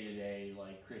day-to-day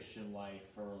like Christian life,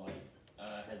 or like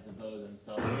has devoted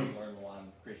themselves to learn a lot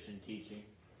of Christian teaching.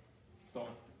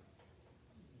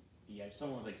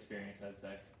 Someone with experience, I'd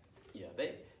say. Yeah,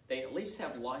 they at least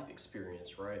have life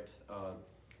experience, right?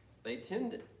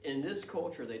 In this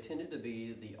culture, they tended to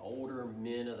be the older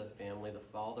men of the family. The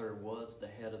father was the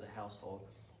head of the household,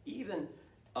 even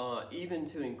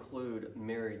to include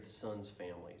married sons'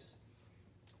 families.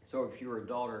 So if you were a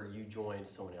daughter, you joined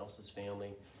someone else's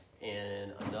family,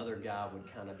 and another guy would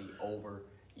kind of be over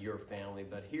your family.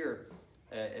 But here,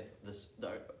 if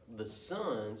the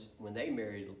sons, when they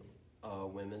married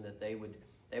women, that they would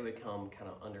come kind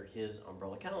of under his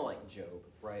umbrella, kind of like Job,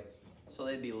 right? So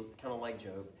they'd be kind of like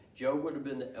Job. Job would have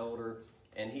been the elder,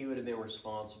 and he would have been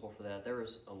responsible for that. There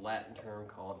was a Latin term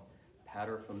called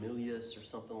paterfamilias or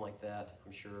something like that.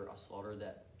 I'm sure I slaughtered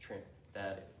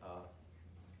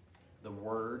the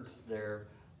words there,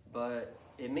 but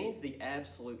it means the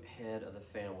absolute head of the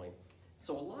family.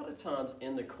 So a lot of times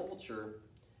in the culture,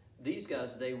 these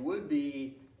guys, they would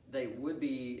be the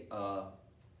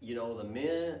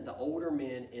men, the older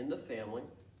men in the family,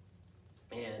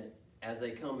 and as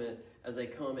they come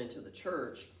into the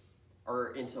church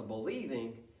or into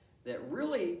believing, that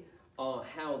really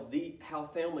how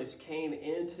families came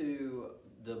into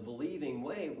the believing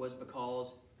way was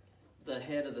because the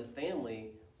head of the family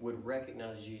would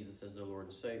recognize Jesus as their Lord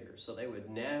and Savior. So they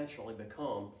would naturally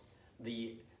become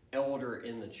the elder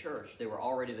in the church. They were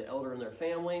already the elder in their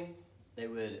family. They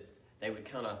would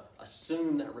kind of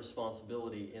assume that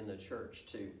responsibility in the church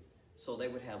too. So they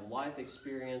would have life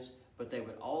experience, but they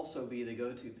would also be the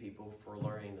go-to people for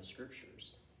learning the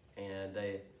scriptures. And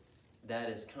that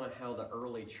is kind of how the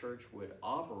early church would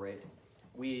operate.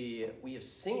 We have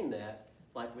seen that,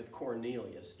 like with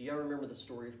Cornelius. Do y'all remember the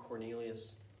story of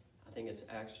Cornelius? I think it's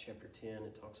Acts chapter 10.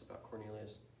 It talks about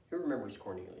Cornelius. Who remembers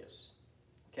Cornelius?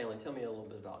 Kaylin, tell me a little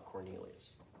bit about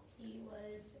Cornelius. He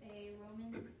was a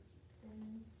Roman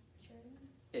centurion.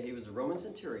 Yeah, he was a Roman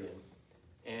centurion,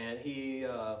 and he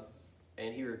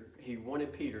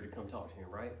wanted Peter to come talk to him,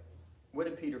 right? What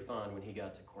did Peter find when he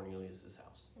got to Cornelius'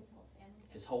 house? His whole family.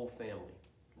 His whole family,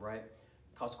 right?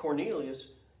 Because Cornelius,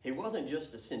 he wasn't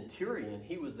just a centurion,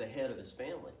 he was the head of his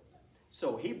family.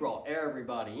 So he brought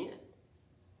everybody in.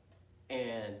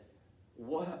 And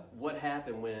what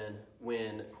happened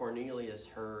when Cornelius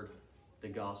heard the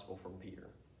gospel from Peter?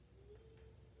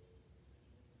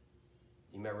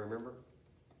 You may remember?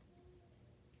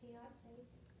 He got saved.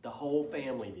 The whole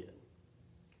family did.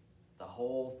 The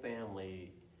whole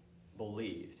family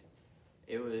believed.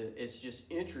 It's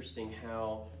just interesting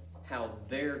how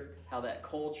that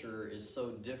culture is so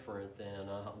different than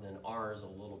ours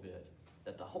a little bit.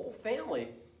 That the whole family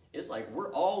is like,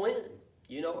 we're all in.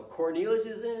 You know, Cornelius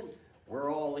is in,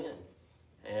 we're all in.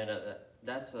 And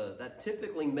that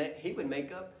typically he would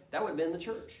make up, that would have been the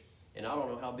church. And I don't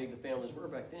know how big the families were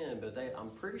back then, but I'm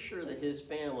pretty sure that his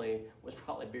family was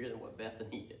probably bigger than what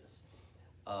Bethany is.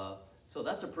 So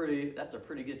that's a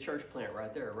pretty good church plant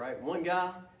right there, right? One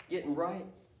guy getting right,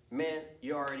 man,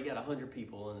 you already got 100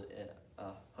 people in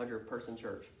a 100-person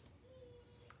church.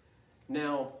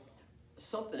 Now,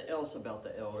 something else about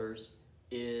the elders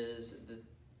is that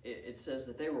it says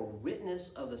that they were witness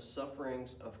of the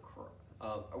sufferings of Christ.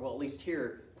 Well, at least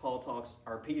here,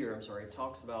 Peter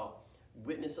talks about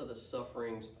witness of the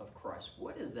sufferings of Christ.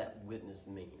 What does that witness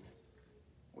mean?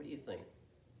 What do you think?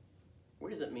 What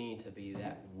does it mean to be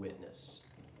that witness?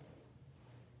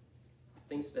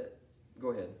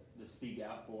 Go ahead. To speak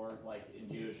out for, like in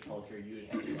Jewish culture, you would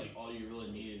have like all you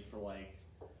really needed for like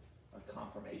a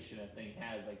confirmation of thing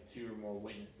has like 2 or more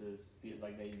witnesses, because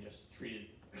like they just treated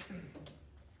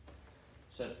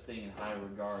such thing in high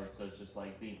regard. So it's just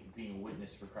like being a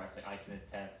witness for Christ. Like I can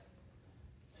attest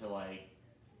to like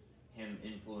him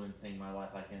influencing my life.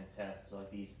 I can attest to like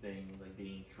these things like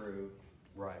being true.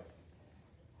 Right.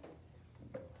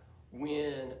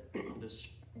 When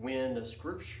the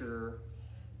scripture,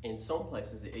 in some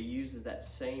places, it uses that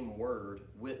same word,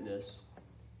 witness,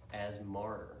 as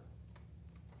martyr.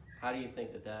 How do you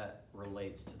think that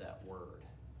relates to that word,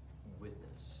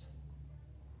 witness?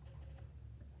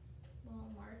 Well,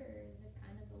 a martyr is a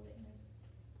kind of a witness.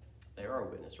 They are a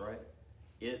witness, right?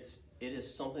 It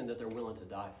is something that they're willing to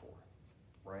die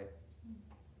for, right?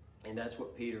 Mm-hmm. And that's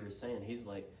what Peter is saying. He's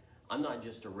like, I'm not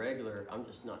just a regular, I'm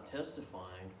just not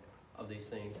testifying of these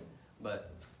things,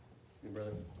 but, your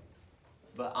brother,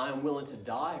 but I'm willing to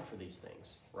die for these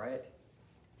things, right?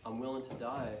 I'm willing to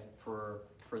die for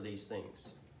these things.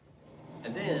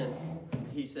 And then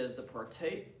he says, the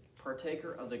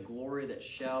partaker of the glory that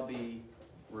shall be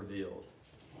revealed.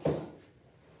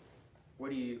 What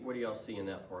do y'all see in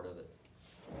that part of it?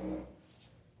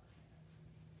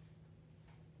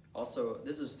 Also,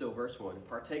 this is still verse 1.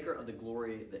 Partaker of the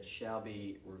glory that shall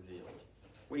be revealed.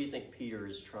 What do you think Peter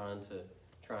is trying to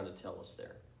tell us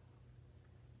there?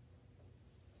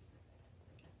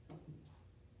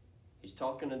 He's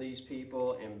talking to these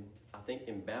people, and I think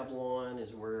in Babylon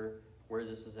is where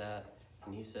this is at.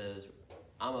 And he says,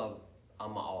 I'm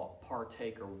a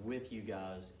partaker with you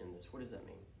guys in this. What does that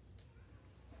mean?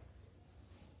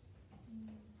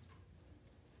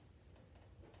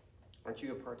 Aren't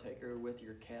you a partaker with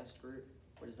your cast group?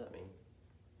 What does that mean?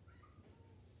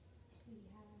 We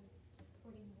have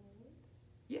supporting roles.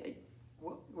 Yeah,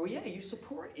 well, yeah, you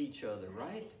support each other,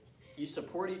 right? You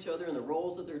support each other in the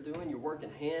roles that they're doing. You're working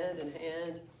hand in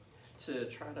hand to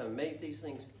try to make these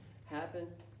things happen.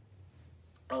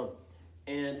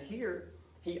 And here,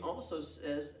 he also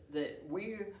says that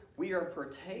we are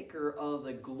partaker of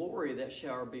the glory that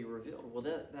shall be revealed. Well,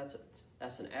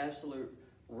 that's an absolute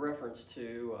reference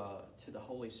to the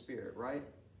Holy Spirit, right?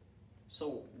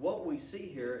 So what we see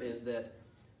here is that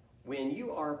when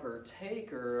you are a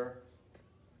partaker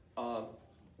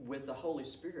with the Holy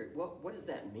Spirit, what does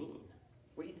that mean?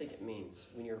 What do you think it means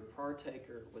when you're a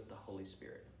partaker with the Holy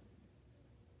Spirit?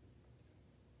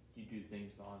 You do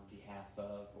things on behalf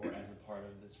of or as a part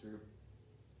of this group?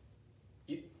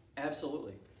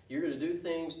 Absolutely. You're going to do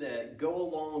things that go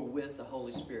along with the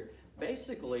Holy Spirit.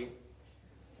 Basically,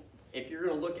 if you're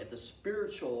going to look at the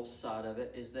spiritual side of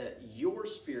it, is that your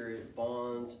spirit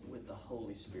bonds with the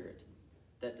Holy Spirit,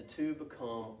 that the two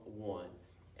become one.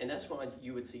 And that's why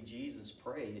you would see Jesus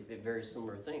pray very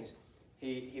similar things.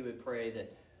 He would pray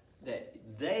that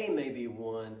they may be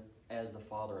one as the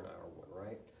Father and I are one,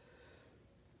 right?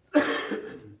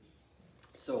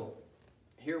 So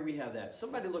here we have that.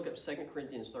 Somebody look up 2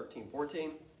 Corinthians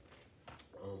 13:14.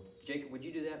 Jacob, would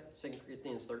you do that? 2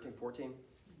 Corinthians 13:14.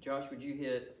 Josh, would you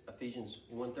hit Ephesians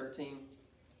 1:13?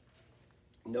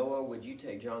 Noah, would you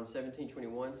take John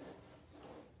 17:21?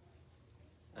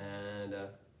 And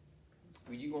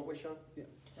would you want what, Sean?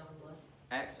 John what?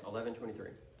 Acts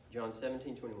 11:23. John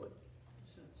 17:21. You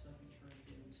said 2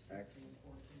 Corinthians Acts.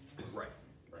 13:14. Right.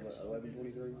 What,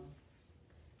 11:23?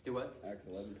 Do what? Acts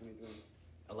 11:23.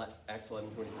 Acts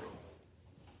 11:23.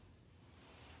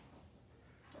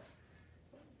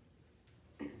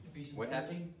 Ephesians What 13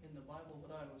 happened? in the Bible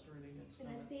that I was reading. It's In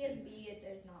not the CSB,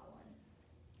 there's not one.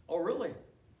 Oh, really?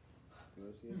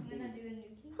 Go see I'm it. gonna do a new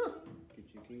King Huh. James. Get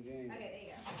you King James. Okay, there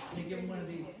you go. Hey, give him one of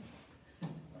these.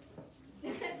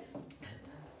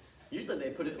 Usually they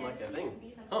put it in like a thing.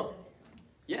 CSB sometimes Huh.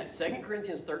 it is. Yeah, 2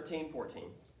 Corinthians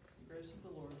 13:14. The grace of the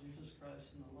Lord Jesus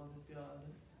Christ and the love of God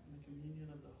and the communion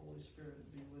of the Holy Spirit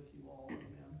be with you all.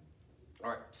 Amen.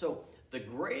 All right, so the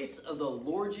grace of the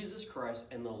Lord Jesus Christ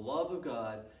and the love of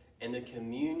God and the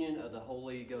communion of the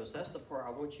Holy Ghost. That's the part I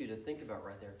want you to think about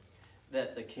right there.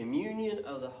 That the communion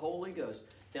of the Holy Ghost.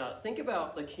 Now, think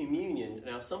about the communion.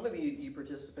 Now, some of you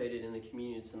participated in the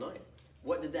communion tonight.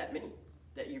 What did that mean,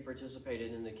 that you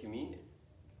participated in the communion?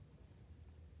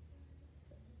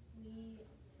 We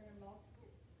are multiple.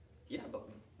 Yeah,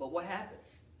 but what happened?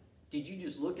 Did you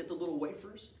just look at the little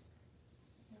wafers?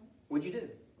 No. What'd you do?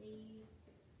 We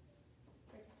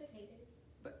participated.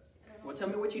 But- I don't know Well, tell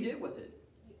me what you did with it.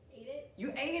 You ate it?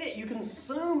 You ate it. You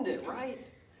consumed it, right?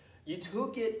 You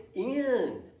took it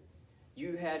in.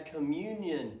 You had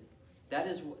communion. That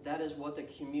is what the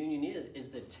communion is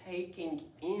the taking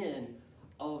in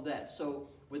of that. So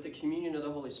with the communion of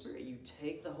the Holy Spirit, you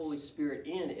take the Holy Spirit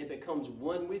in. It becomes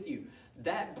one with you.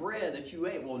 That bread that you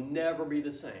ate will never be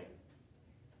the same.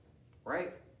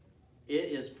 Right? It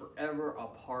is forever a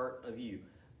part of you.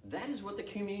 That is what the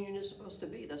communion is supposed to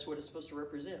be. That's what it's supposed to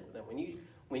represent. That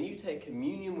when you take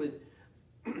communion with,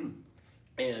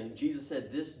 and Jesus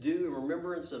said, "This do in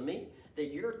remembrance of me," that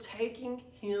you're taking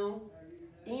him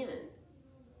in.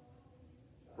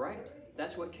 Right?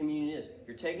 That's what communion is.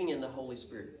 You're taking in the Holy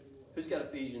Spirit. Who's got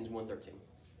Ephesians 1:13?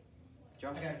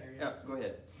 Josh? I got it here, Yeah, go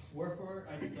ahead. Wherefore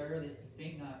I desire that you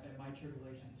faint not at my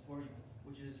tribulations for you,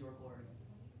 which is your glory.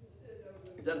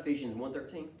 Is that Ephesians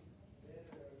 1:13?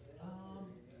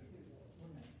 What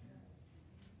am I here?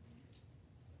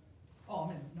 Oh,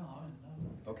 I'm in.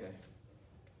 Okay.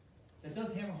 That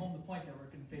does hammer home the point that we're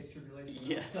going to face tribulation.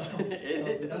 Yes, So-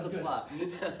 it that's does good. apply.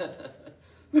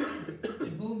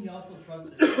 In whom ye also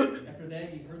trusted, after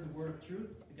that ye heard the word of truth,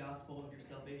 the gospel of your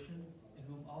salvation, in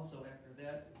whom also after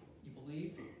that ye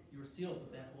believed, you were sealed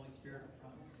with that Holy Spirit of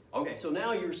promise. Okay, so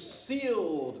now you're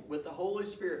sealed with the Holy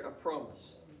Spirit of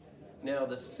promise. Now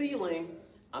the sealing,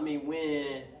 I mean,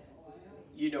 when,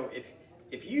 you know,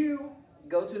 if you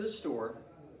go to the store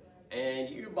and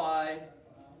you buy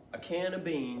a can of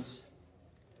beans,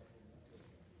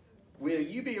 will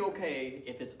you be okay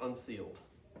if it's unsealed?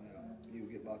 No, you'll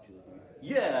get botulism.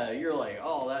 Yeah, you're like,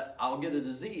 oh, that I'll get a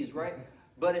disease, right?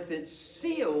 But if it's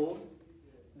sealed,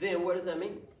 then what does that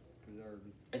mean? Preserved.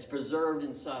 It's preserved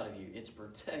inside of you. It's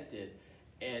protected.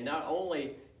 And not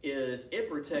only is it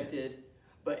protected,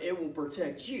 but it will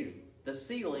protect you. The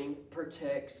sealing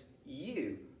protects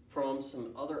you from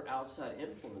some other outside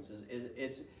influences.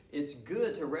 It's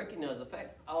good to recognize the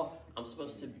fact, oh, I'm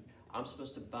supposed to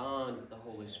bond with the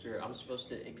Holy Spirit. I'm supposed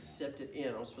to accept it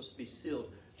in. I'm supposed to be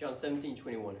sealed. John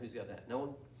 17:21. Who's got that? No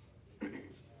one?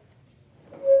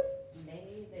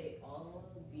 May they all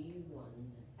be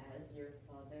one, as your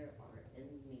Father art in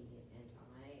me, and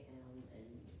I am in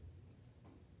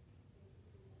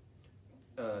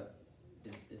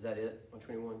you. Is that it on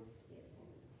 21? Yes.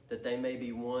 That they may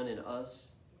be one in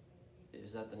us.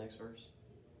 Is that the next verse?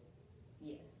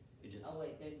 Yes. You just, Oh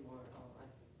wait, there's more. Oh,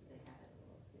 they had it a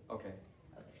little bit. okay.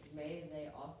 Okay. May they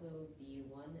also be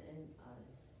one in us,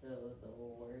 so the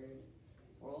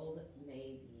world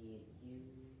may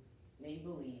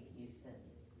believe you sent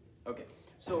me. Okay.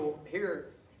 So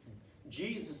here,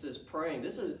 Jesus is praying.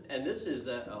 This is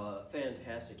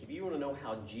fantastic. If you want to know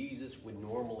how Jesus would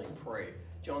normally pray,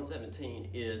 John 17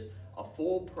 is a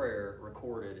full prayer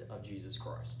recorded of Jesus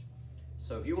Christ.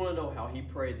 So if you want to know how he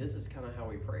prayed, this is kind of how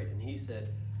he prayed. And he said,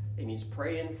 and he's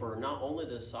praying for not only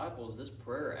the disciples, this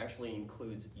prayer actually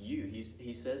includes you.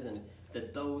 He says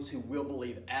that those who will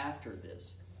believe after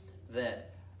this,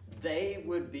 that they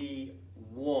would be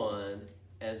one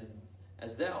as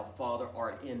thou, Father,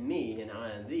 art in me and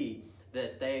I in thee,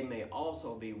 that they may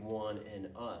also be one in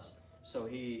us. So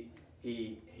he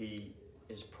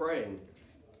is praying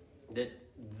that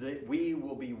we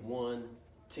will be one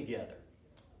together.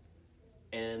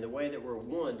 And the way that we're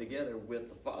one together with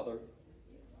the Father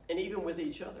and even with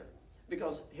each other.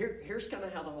 Because here's kind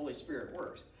of how the Holy Spirit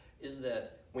works, is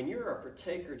that when you're a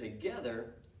partaker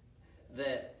together,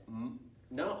 that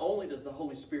not only does the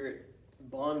Holy Spirit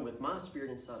bond with my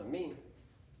spirit inside of me,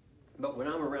 but when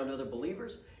I'm around other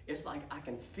believers, it's like I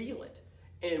can feel it.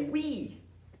 And we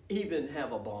even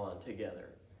have a bond together.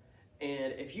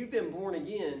 And if you've been born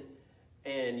again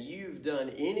and you've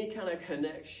done any kind of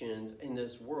connections in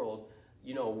this world,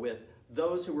 you know, with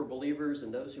those who were believers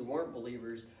and those who weren't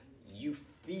believers, you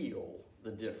feel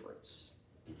the difference.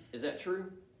 Is that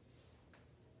true?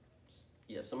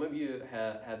 Yeah, some of you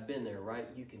have been there, right?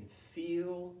 You can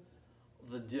feel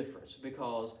the difference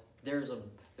because there's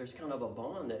kind of a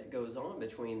bond that goes on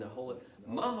between the Holy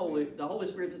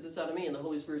Spirit that's inside of me and the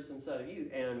Holy Spirit's inside of you,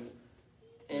 and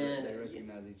they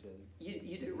recognize each other.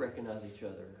 You do recognize each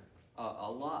other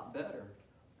a lot better,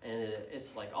 and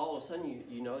it's like all of a sudden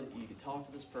you know you can talk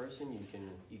to this person, you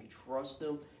can trust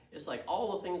them. It's like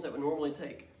all the things that would normally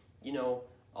take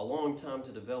a long time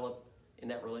to develop in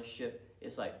that relationship.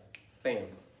 It's like bam,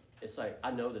 it's like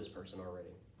I know this person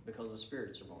already because the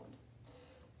spirits are bond.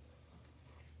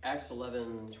 Acts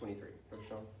 11:23, Brother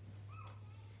Sean.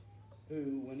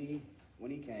 Who, when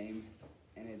he came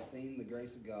and had seen the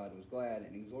grace of God, was glad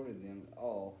and exhorted them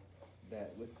all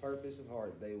that with purpose of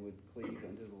heart they would cleave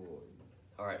unto the Lord.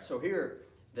 All right, so here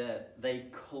that they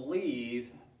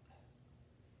cleave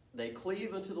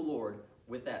unto the Lord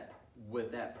with that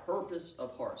purpose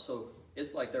of heart. So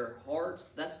it's like their hearts.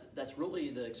 That's really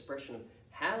the expression of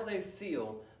how they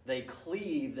feel. They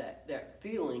cleave. That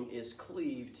feeling is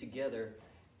cleaved together.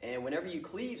 And whenever you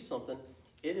cleave something,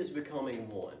 it is becoming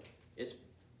one.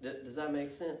 Does that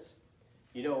make sense?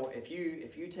 You know, if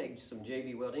you take some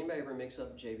JB Weld, anybody ever mix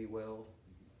up JB Weld?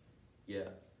 Yeah,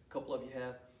 a couple of you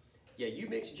have. Yeah, you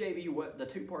mix the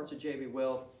two parts of JB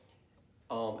Weld,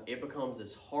 it becomes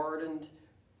this hardened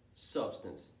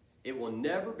substance. It will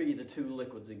never be the two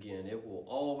liquids again. It will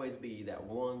always be that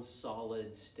one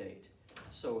solid state.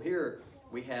 So here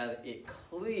we have it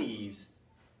cleaves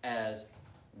as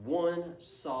one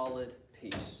solid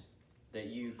piece that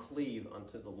you cleave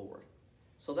unto the Lord.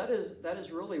 So that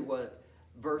is really what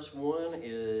verse 1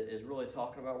 is really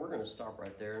talking about. We're going to stop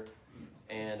right there,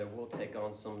 and we'll take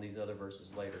on some of these other verses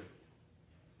later.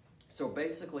 So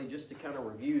basically, just to kind of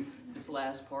review this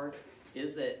last part,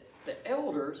 is that the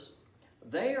elders,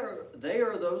 they are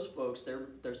those folks. They're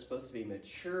supposed to be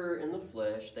mature in the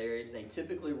flesh. They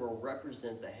typically will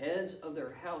represent the heads of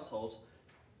their households.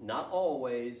 Not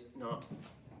always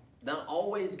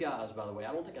guys, by the way.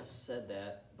 I don't think I said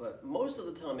that, but most of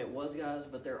the time it was guys.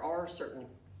 But there are certain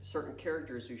certain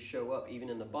characters who show up even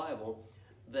in the Bible,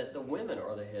 that the women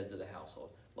are the heads of the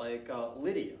household. Like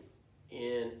Lydia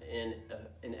in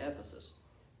Ephesus,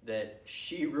 that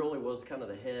she really was kind of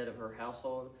the head of her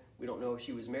household. We don't know if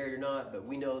she was married or not, but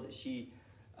we know that she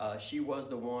was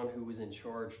the one who was in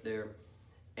charge there,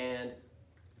 and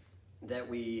that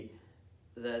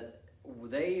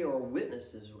they are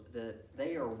witnesses, that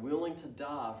they are willing to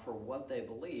die for what they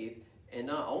believe. And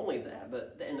not only that,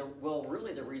 but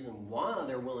really the reason why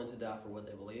they're willing to die for what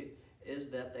they believe is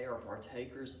that they are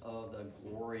partakers of the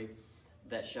glory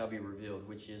that shall be revealed,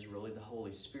 which is really the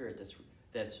Holy Spirit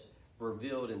that's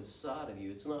revealed inside of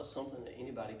you. It's not something that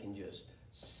anybody can just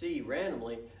see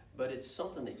randomly, but it's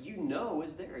something that you know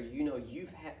is there. You know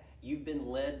you've been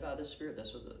led by the Spirit.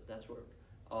 That's what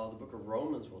the book of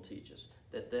Romans will teach us,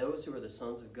 that those who are the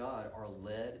sons of God are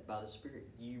led by the Spirit.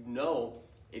 You know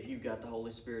if you've got the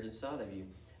Holy Spirit inside of you,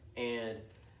 and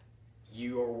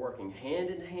you are working hand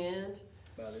in hand.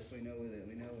 By this we know that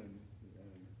we know him.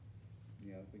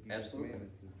 If we keep his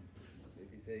commandments.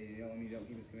 If you say you know him, you don't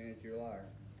keep his commandments, you're a liar.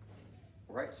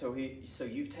 Right. So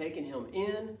you've taken him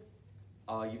in.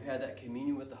 You've had that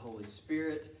communion with the Holy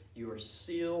Spirit. You are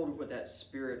sealed with that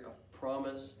Spirit of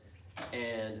promise,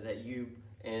 and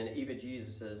even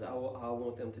Jesus says, I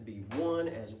want them to be one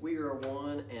as we are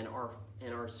one, and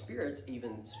our spirits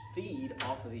even feed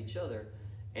off of each other,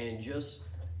 and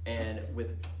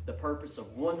with the purpose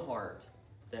of one heart,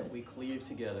 that we cleave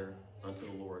together unto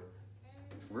the Lord.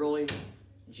 Really,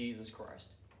 Jesus Christ.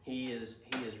 He is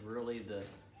really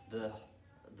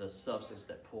the substance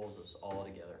that pulls us all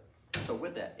together. So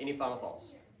with that, any final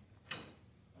thoughts?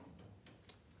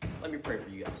 Let me pray for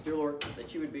you guys. Dear Lord,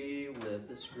 that you would be with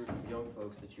this group of young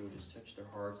folks, that you would just touch their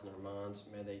hearts and their minds.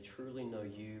 May they truly know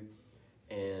you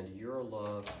and your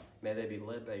love. May they be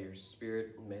led by your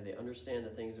Spirit. May they understand the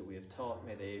things that we have taught.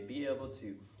 May they be able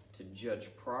to judge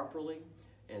properly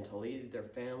and to lead their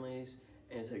families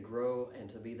and to grow and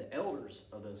to be the elders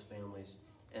of those families.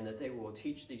 And that they will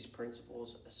teach these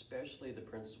principles, especially the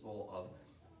principle of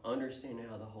understanding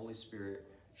how the Holy Spirit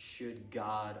should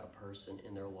guide a person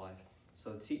in their life.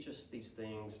 So teach us these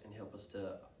things and help us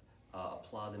to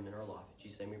apply them in our life. In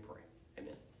Jesus' name we pray.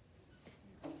 Amen.